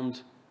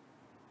found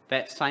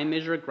that same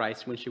measure of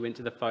grace when she went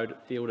to the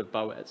field of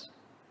Boaz.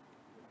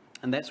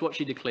 And that's what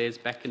she declares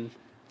back in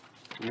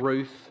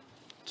Ruth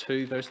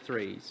 2 verse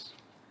 3.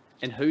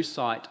 In whose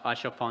sight I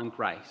shall find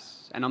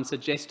grace. And I'm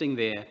suggesting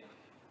there,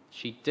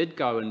 she did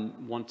go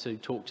and want to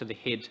talk to the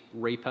head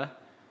reaper,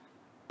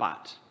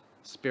 but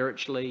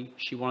spiritually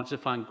she wanted to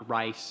find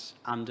grace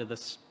under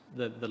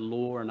the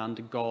law and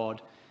under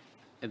God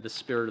and the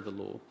spirit of the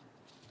law.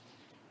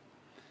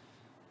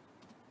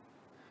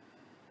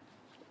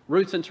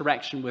 Ruth's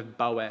interaction with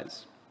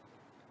Boaz.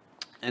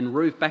 And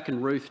Ruth, back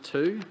in Ruth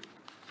 2,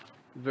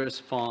 verse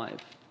 5.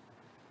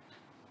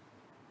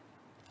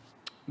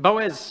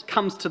 Boaz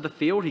comes to the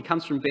field. He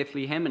comes from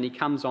Bethlehem and he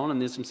comes on and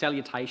there's some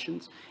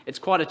salutations. It's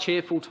quite a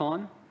cheerful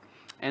time.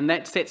 And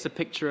that sets a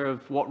picture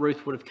of what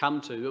Ruth would have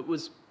come to. It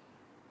was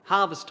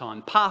harvest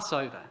time,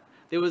 Passover.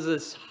 There was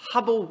this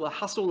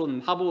hustle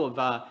and hubble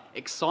of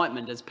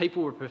excitement as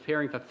people were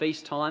preparing for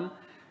feast time,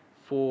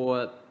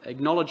 for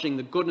acknowledging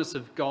the goodness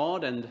of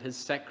God and his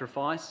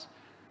sacrifice.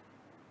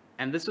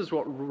 And this is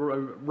what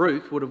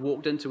Ruth would have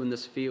walked into in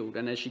this field.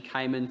 And as she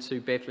came into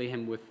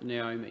Bethlehem with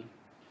Naomi,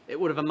 it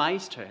would have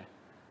amazed her.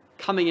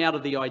 Coming out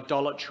of the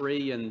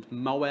idolatry and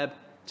Moab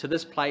to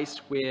this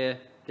place where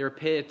there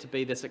appeared to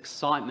be this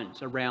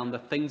excitement around the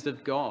things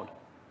of God.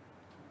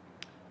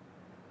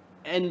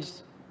 And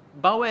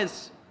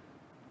Boaz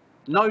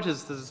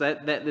notices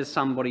that there's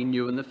somebody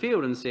new in the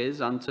field and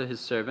says unto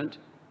his servant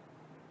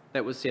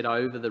that was set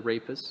over the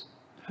reapers,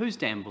 whose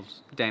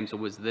damsel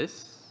was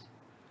this?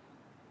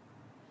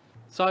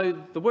 So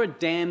the word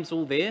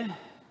damsel there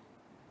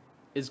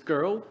is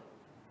girl,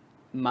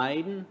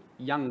 maiden,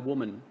 young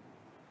woman.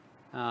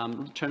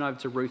 Turn over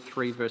to Ruth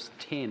 3 verse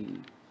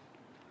 10.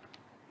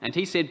 And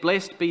he said,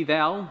 blessed be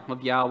thou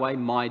of Yahweh,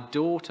 my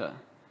daughter,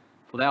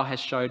 for thou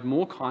hast showed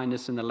more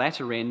kindness in the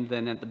latter end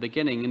than at the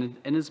beginning,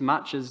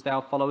 inasmuch as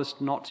thou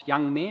followest not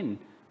young men,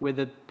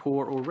 whether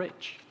poor or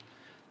rich.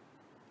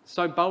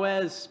 So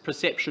Boaz's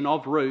perception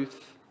of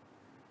Ruth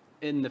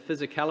in the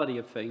physicality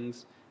of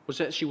things was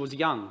that she was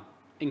young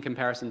in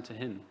comparison to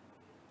him.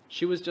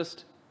 She was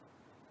just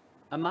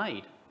a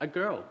maid, a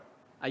girl,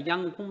 a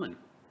young woman.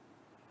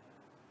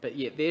 But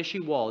yet there she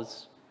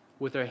was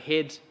with her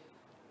head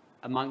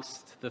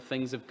amongst the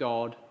things of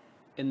God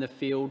in the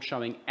field,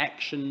 showing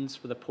actions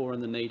for the poor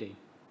and the needy,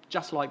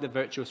 just like the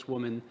virtuous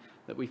woman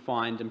that we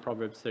find in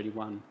Proverbs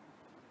 31.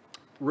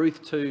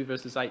 Ruth 2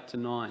 verses 8 to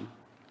 9.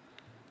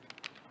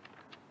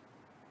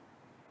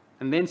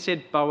 And then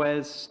said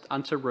Boaz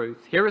unto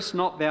Ruth, hearest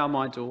not thou,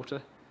 my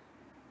daughter?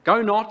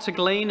 Go not to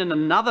glean in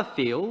another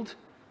field,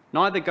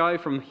 neither go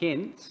from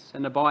hence,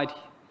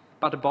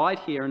 but abide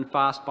here and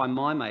fast by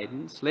my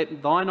maidens.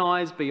 Let thine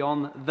eyes be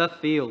on the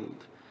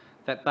field,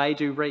 that they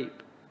do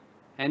reap,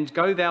 and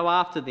go thou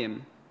after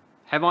them.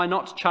 Have I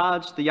not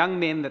charged the young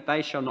men that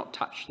they shall not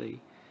touch thee?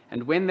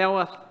 And when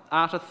thou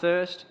art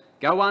athirst,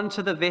 go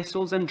unto the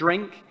vessels and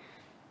drink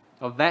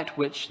of that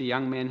which the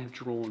young men have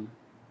drawn.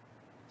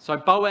 So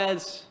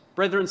Boaz,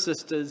 brethren and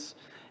sisters,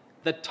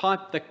 the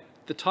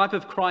type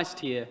of Christ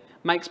here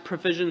makes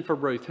provision for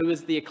Ruth, who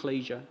is the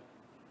ecclesia.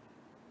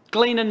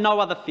 Glean in no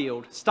other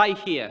field. Stay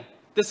here.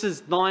 This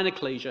is thine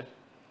ecclesia.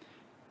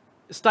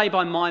 Stay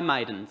by my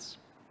maidens.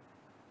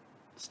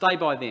 Stay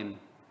by them.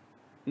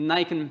 And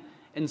they can,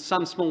 in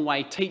some small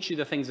way, teach you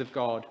the things of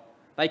God.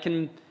 They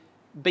can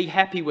be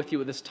happy with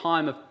you at this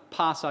time of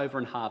Passover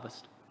and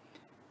harvest.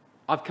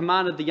 I've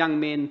commanded the young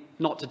men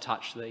not to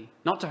touch thee,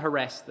 not to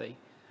harass thee.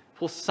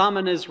 For some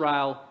in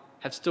Israel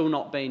have still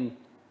not been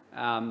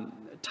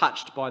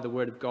touched by the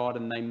word of God,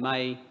 and they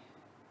may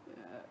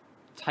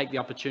take the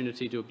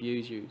opportunity to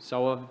abuse you.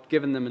 So I've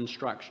given them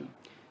instruction.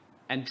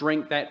 And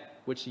drink that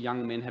which the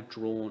young men have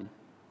drawn.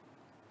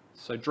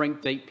 So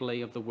drink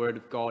deeply of the word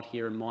of God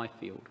here in my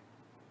field.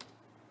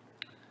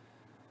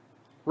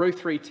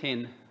 Ruth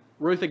 3:10.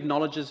 Ruth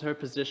acknowledges her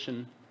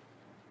position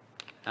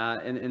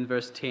in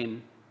verse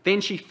 10.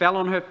 Then she fell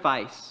on her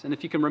face. And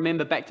if you can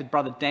remember back to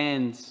Brother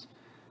Dan's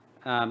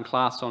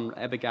class on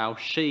Abigail,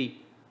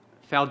 she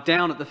fell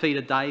down at the feet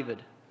of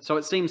David. So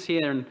it seems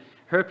here in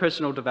her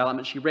personal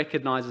development, she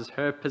recognizes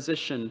her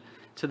position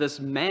to this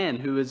man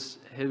who is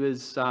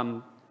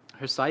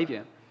her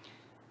saviour.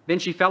 Then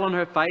she fell on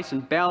her face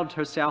and bowed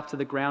herself to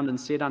the ground and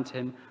said unto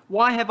him,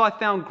 why have I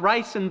found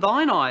grace in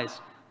thine eyes,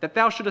 that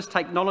thou shouldest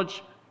take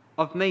knowledge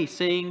of me,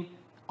 seeing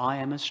I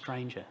am a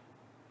stranger?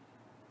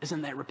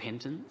 Isn't that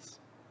repentance?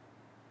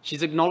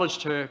 She's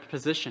acknowledged her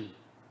position.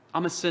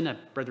 I'm a sinner,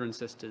 brothers and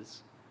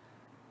sisters.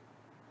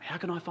 How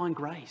can I find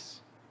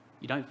grace?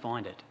 You don't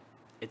find it.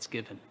 It's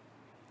given.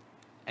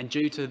 And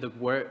due to the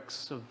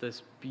works of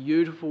this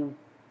beautiful,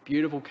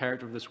 beautiful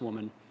character of this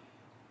woman,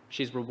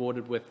 she's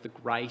rewarded with the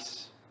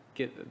grace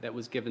that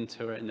was given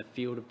to her in the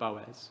field of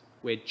Boaz,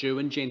 where Jew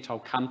and Gentile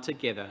come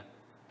together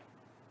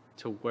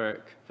to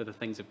work for the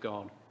things of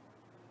God.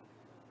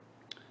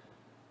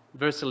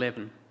 Verse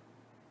 11.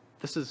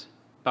 This is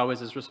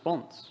Boaz's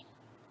response.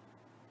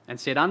 And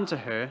said unto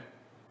her,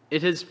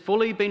 it has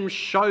fully been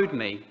showed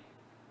me.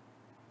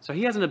 So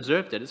he hasn't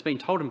observed it, it's been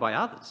told him by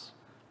others.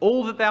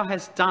 All that thou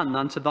hast done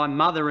unto thy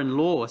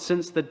mother-in-law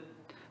since the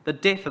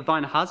death of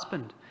thine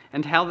husband,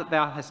 and how that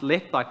thou hast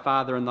left thy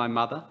father and thy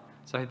mother.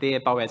 So there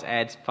Boaz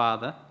adds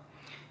father,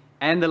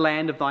 and the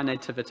land of thy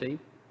nativity,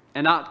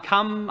 and art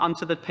come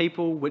unto the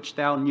people which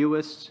thou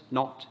knewest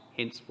not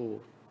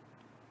henceforth,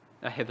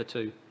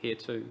 hitherto,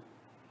 hereto.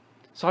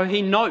 So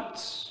he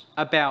notes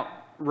about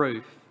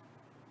Ruth,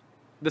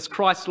 this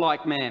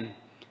Christ-like man,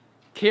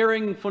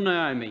 caring for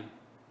Naomi.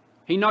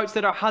 He notes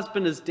that her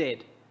husband is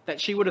dead, that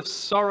she would have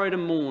sorrowed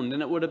and mourned,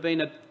 and it would have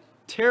been a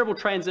terrible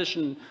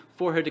transition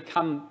for her to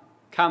come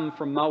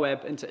from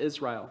Moab into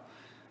Israel.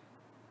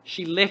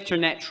 She left her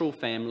natural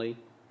family,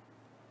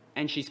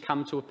 and she's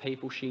come to a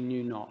people she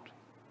knew not.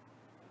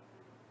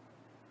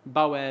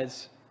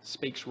 Boaz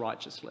speaks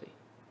righteously.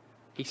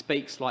 He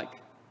speaks like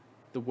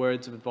the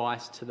words of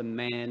advice to the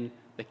man,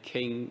 the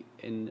king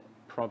in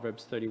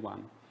Proverbs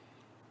 31.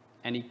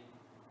 And he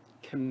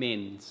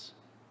commends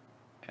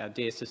our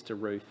dear sister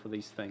Ruth for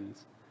these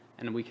things.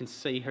 And we can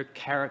see her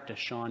character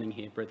shining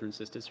here, brothers and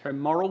sisters. Her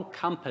moral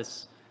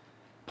compass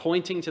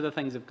pointing to the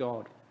things of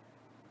God.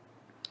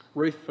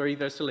 Ruth 3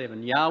 verse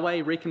 11.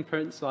 Yahweh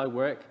recompense thy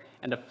work,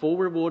 and a full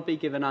reward be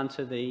given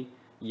unto thee,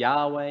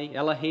 Yahweh,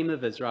 Elohim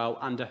of Israel,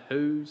 under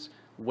whose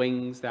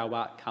wings thou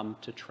art come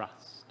to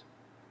trust.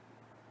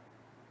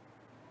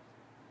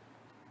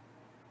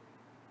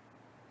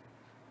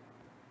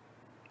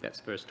 That's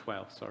verse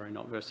 12, sorry,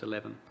 not verse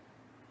 11.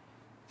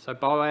 So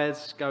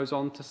Boaz goes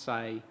on to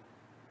say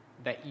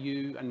that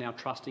you are now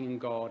trusting in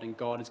God, and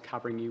God is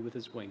covering you with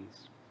his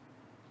wings.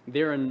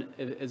 There in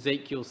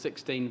Ezekiel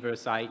 16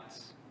 verse 8,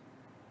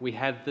 we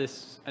have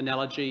this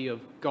analogy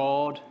of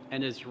God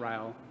and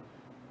Israel.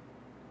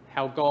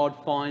 How God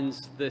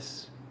finds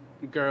this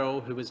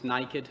girl who is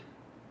naked,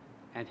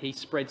 and he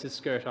spreads his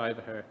skirt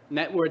over her. And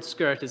that word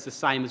skirt is the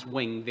same as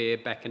wing there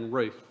back in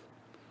Ruth.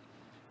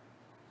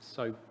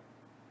 So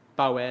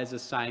Boaz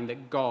is saying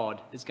that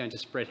God is going to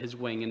spread his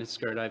wing and his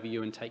skirt over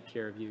you and take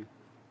care of you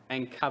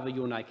and cover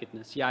your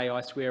nakedness. Yea,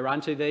 I swear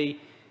unto thee,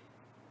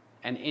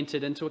 and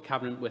entered into a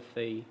covenant with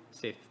thee,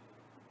 saith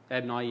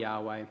Adonai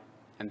Yahweh,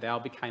 and thou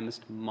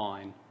becamest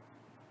mine.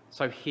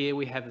 So here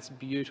we have this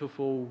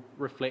beautiful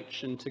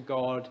reflection to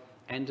God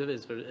and to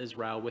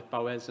Israel with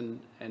Boaz and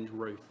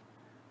Ruth,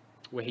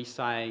 where he's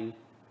saying,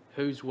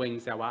 whose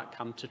wings thou art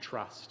come to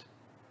trust,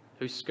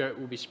 whose skirt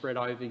will be spread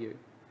over you.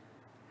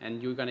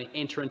 And you're going to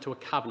enter into a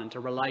covenant, a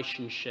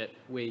relationship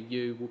where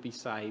you will be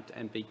saved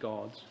and be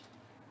God's.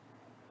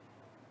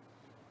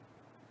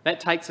 That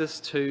takes us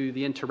to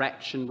the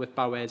interaction with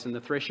Boaz in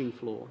the threshing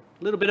floor.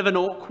 A little bit of an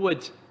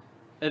awkward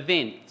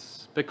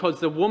event because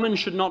the woman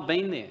should not have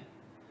been there.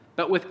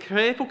 But with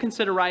careful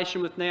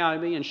consideration with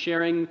Naomi and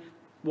sharing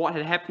what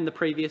had happened the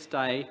previous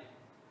day,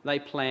 they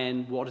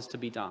plan what is to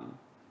be done.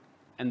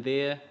 And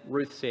there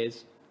Ruth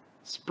says,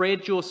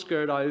 spread your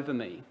skirt over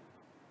me.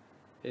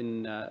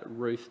 In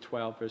Ruth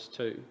 12 verse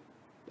 3,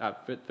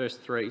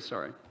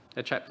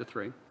 chapter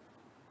 3.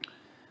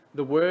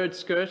 The word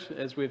skirt,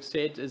 as we've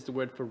said, is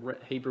the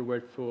Hebrew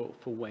word for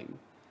wing.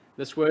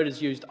 This word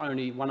is used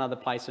only one other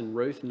place in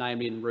Ruth,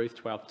 namely in Ruth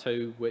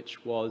 12:2,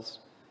 which was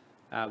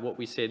what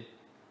we said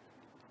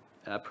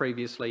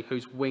previously,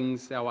 whose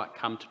wings thou art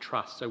come to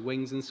trust. So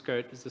wings and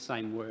skirt is the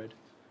same word.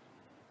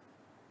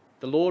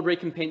 The Lord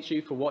recompense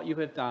you for what you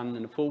have done,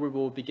 and a full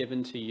reward be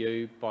given to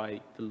you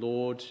by the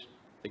Lord,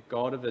 the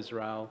God of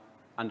Israel,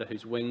 under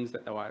whose wings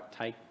that thou art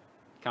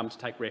come to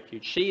take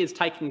refuge. She is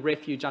taking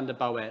refuge under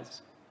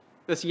Boaz,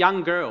 this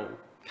young girl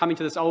coming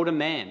to this older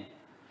man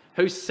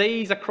who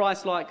sees a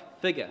Christ-like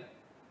figure.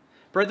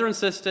 Brothers and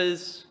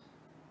sisters,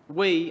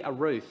 we are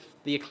Ruth,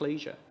 the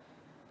ecclesia.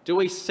 Do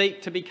we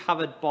seek to be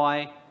covered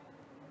by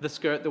the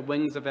skirt, the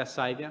wings of our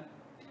Saviour?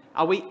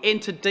 Are we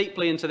entered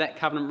deeply into that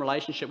covenant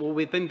relationship? Well,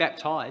 we've been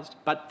baptised,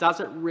 but does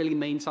it really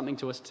mean something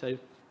to us to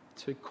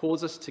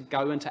cause us to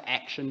go into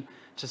action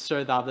to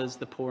serve others,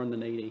 the poor and the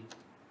needy?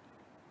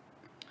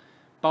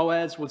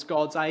 Boaz was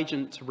God's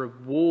agent to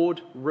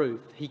reward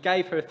Ruth. He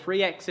gave her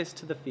free access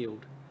to the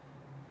field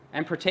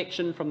and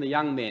protection from the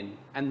young men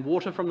and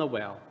water from the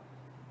well.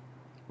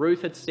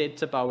 Ruth had said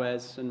to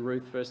Boaz in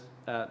Ruth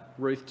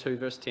 2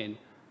 verse 10,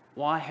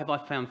 why have I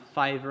found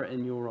favour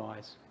in your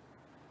eyes?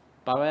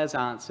 Boaz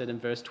answered in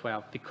verse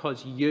 12,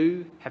 because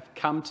you have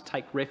come to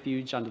take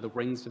refuge under the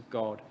wings of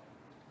God.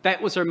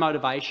 That was her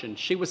motivation.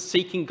 She was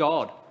seeking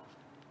God.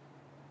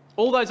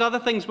 All those other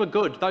things were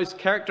good, those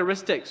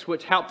characteristics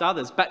which helped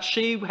others, but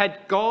she had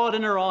God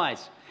in her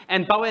eyes,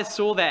 and Boaz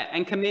saw that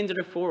and commended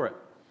her for it.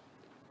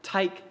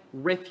 Take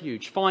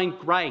refuge, find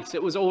grace.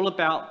 It was all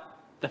about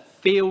the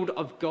field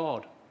of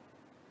God.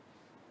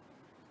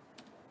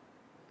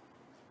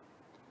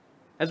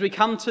 As we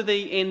come to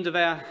the end of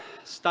our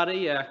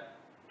study, our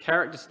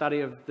character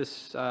study of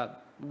this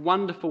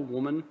wonderful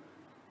woman,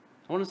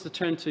 I want us to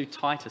turn to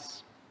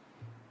Titus.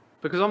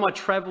 Because on my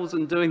travels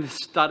and doing this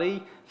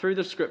study through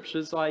the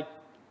scriptures, I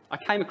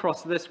came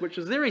across this, which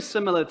is very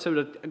similar to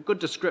a good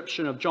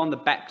description of John the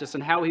Baptist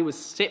and how he was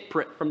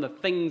separate from the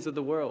things of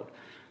the world.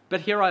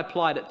 But here I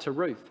applied it to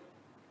Ruth.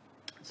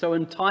 So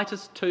in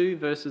Titus 2,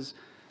 verses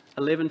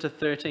 11 to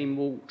 13,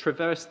 we'll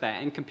traverse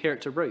that and compare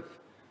it to Ruth.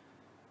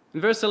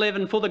 In verse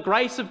 11, "For the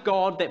grace of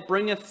God that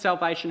bringeth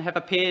salvation hath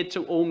appeared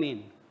to all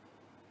men,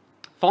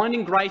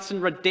 finding grace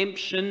and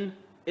redemption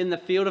in the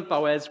field of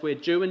Boaz, where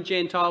Jew and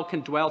Gentile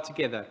can dwell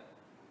together."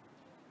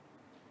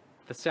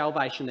 The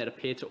salvation that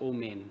appeared to all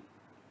men,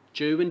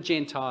 Jew and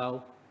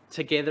Gentile,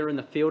 together in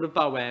the field of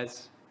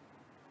Boaz,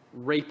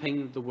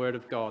 reaping the word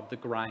of God, the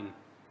grain.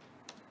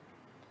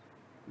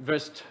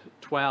 Verse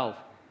 12,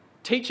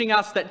 "Teaching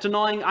us that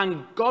denying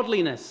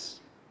ungodliness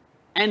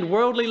and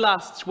worldly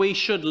lusts, we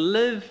should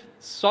live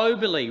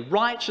soberly,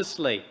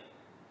 righteously,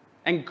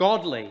 and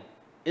godly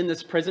in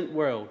this present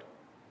world."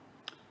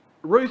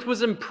 Ruth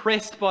was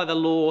impressed by the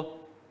law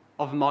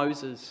of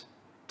Moses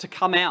to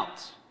come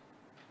out,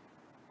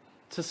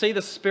 to see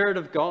the Spirit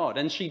of God,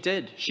 and she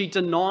did. She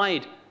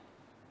denied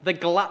the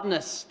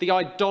gluttonous, the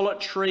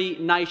idolatry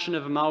nation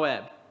of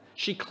Moab.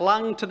 She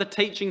clung to the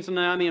teachings of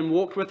Naomi and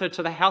walked with her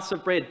to the house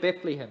of bread,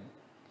 Bethlehem.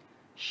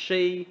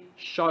 She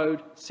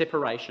showed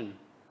separation.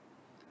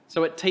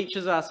 So it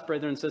teaches us,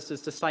 brethren and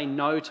sisters, to say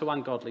no to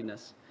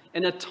ungodliness.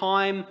 In a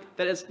time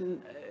that it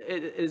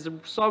is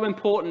so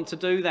important to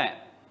do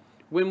that,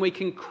 when we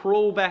can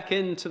crawl back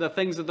into the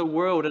things of the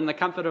world in the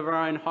comfort of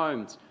our own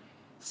homes.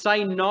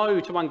 Say no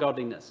to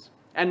ungodliness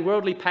and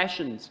worldly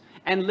passions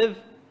and live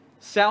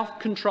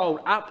self-controlled,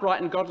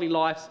 upright and godly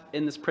lives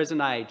in this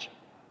present age.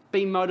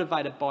 Be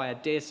motivated by our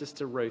dear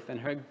sister Ruth and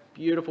her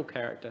beautiful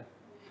character.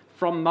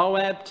 From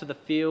Moab to the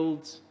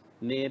fields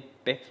near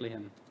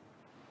Bethlehem.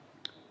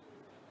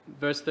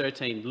 Verse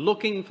 13,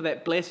 "Looking for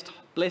that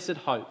blessed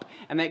hope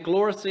and that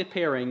glorious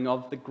appearing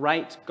of the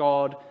great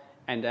God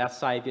and our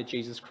Saviour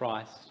Jesus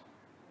Christ."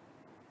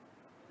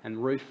 And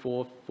Ruth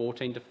 4,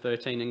 14 to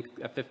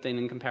 15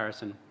 in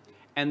comparison.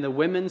 "And the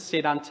women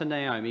said unto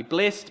Naomi,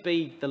 Blessed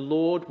be the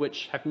Lord,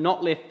 which hath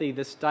not left thee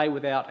this day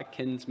without a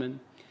kinsman,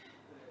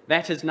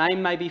 that his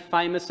name may be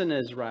famous in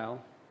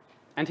Israel.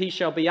 And he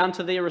shall be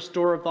unto thee a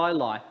restorer of thy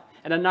life,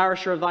 and a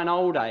nourisher of thine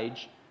old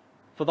age.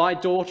 For thy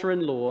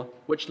daughter-in-law,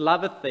 which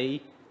loveth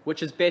thee,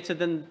 which is better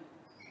than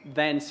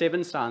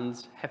 7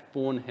 sons, hath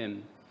borne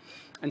him."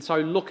 And so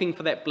looking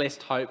for that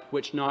blessed hope,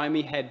 which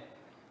Naomi had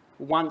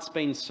once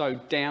been so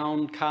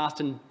downcast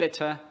and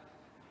bitter,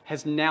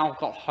 has now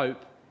got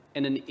hope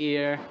in an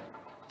heir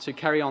to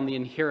carry on the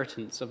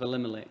inheritance of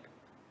Elimelech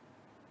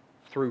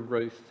through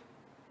Ruth.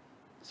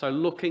 So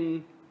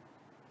looking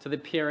to the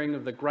appearing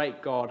of the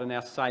great God and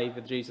our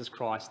Saviour Jesus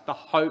Christ, the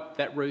hope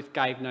that Ruth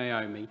gave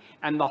Naomi,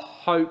 and the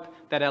hope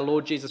that our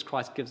Lord Jesus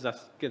Christ gives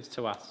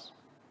to us.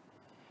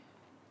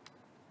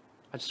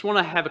 I just want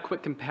to have a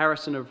quick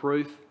comparison of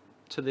Ruth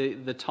to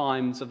the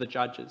times of the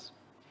Judges.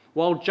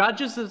 While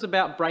Judges is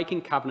about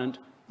breaking covenant,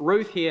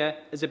 Ruth here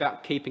is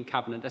about keeping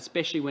covenant,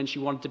 especially when she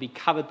wanted to be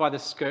covered by the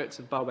skirts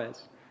of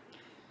Boaz.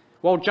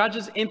 While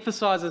Judges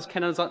emphasises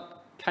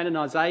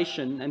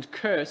canonization and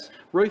curse,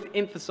 Ruth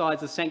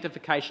emphasises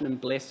sanctification and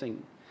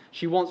blessing.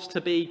 She wants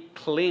to be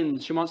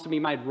cleansed, she wants to be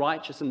made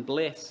righteous and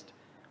blessed,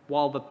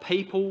 while the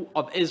people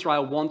of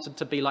Israel wanted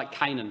to be like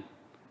Canaan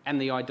and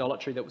the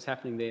idolatry that was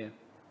happening there.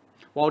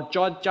 While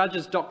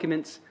Judges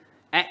documents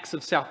acts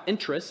of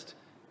self-interest,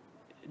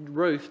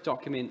 Ruth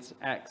documents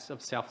acts of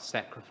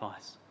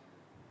self-sacrifice.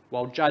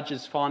 While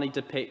Judges finally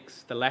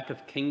depicts the lack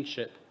of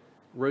kingship,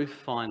 Ruth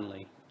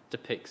finally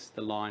depicts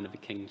the line of a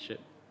kingship.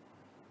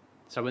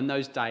 So in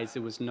those days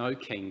there was no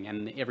king,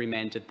 and every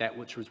man did that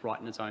which was right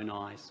in his own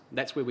eyes.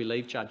 That's where we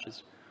leave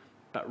Judges.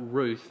 But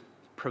Ruth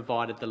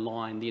provided the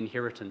line, the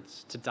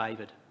inheritance to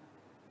David,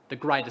 the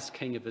greatest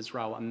king of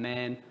Israel, a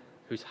man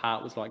whose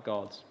heart was like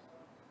God's.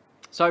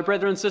 So,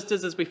 brethren and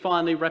sisters, as we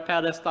finally wrap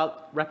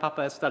up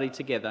our study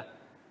together,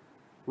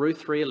 Ruth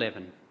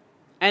 3:11.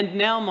 "And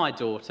now, my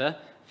daughter,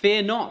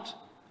 fear not,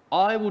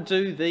 I will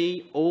do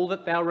thee all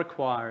that thou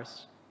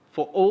requirest,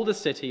 for all the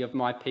city of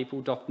my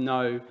people doth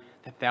know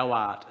that thou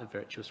art a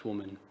virtuous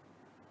woman,"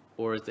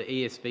 or as the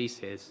ESV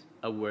says,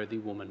 a worthy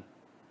woman.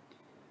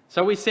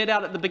 So we set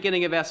out at the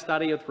beginning of our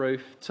study of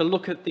Ruth to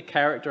look at the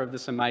character of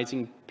this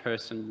amazing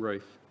person,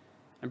 Ruth.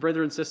 And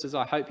brethren and sisters,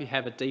 I hope you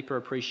have a deeper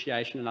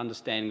appreciation and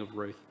understanding of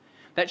Ruth,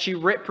 that she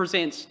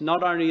represents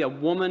not only a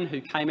woman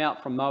who came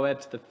out from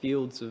Moab to the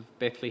fields of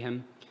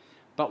Bethlehem,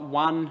 but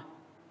one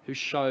who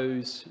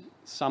shows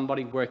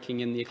somebody working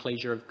in the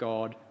ecclesia of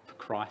God for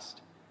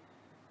Christ,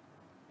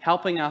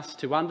 helping us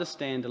to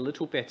understand a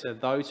little better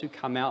those who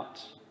come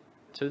out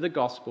to the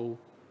gospel,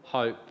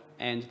 hope,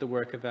 and the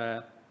work of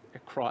our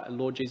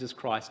Lord Jesus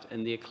Christ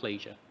in the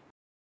ecclesia.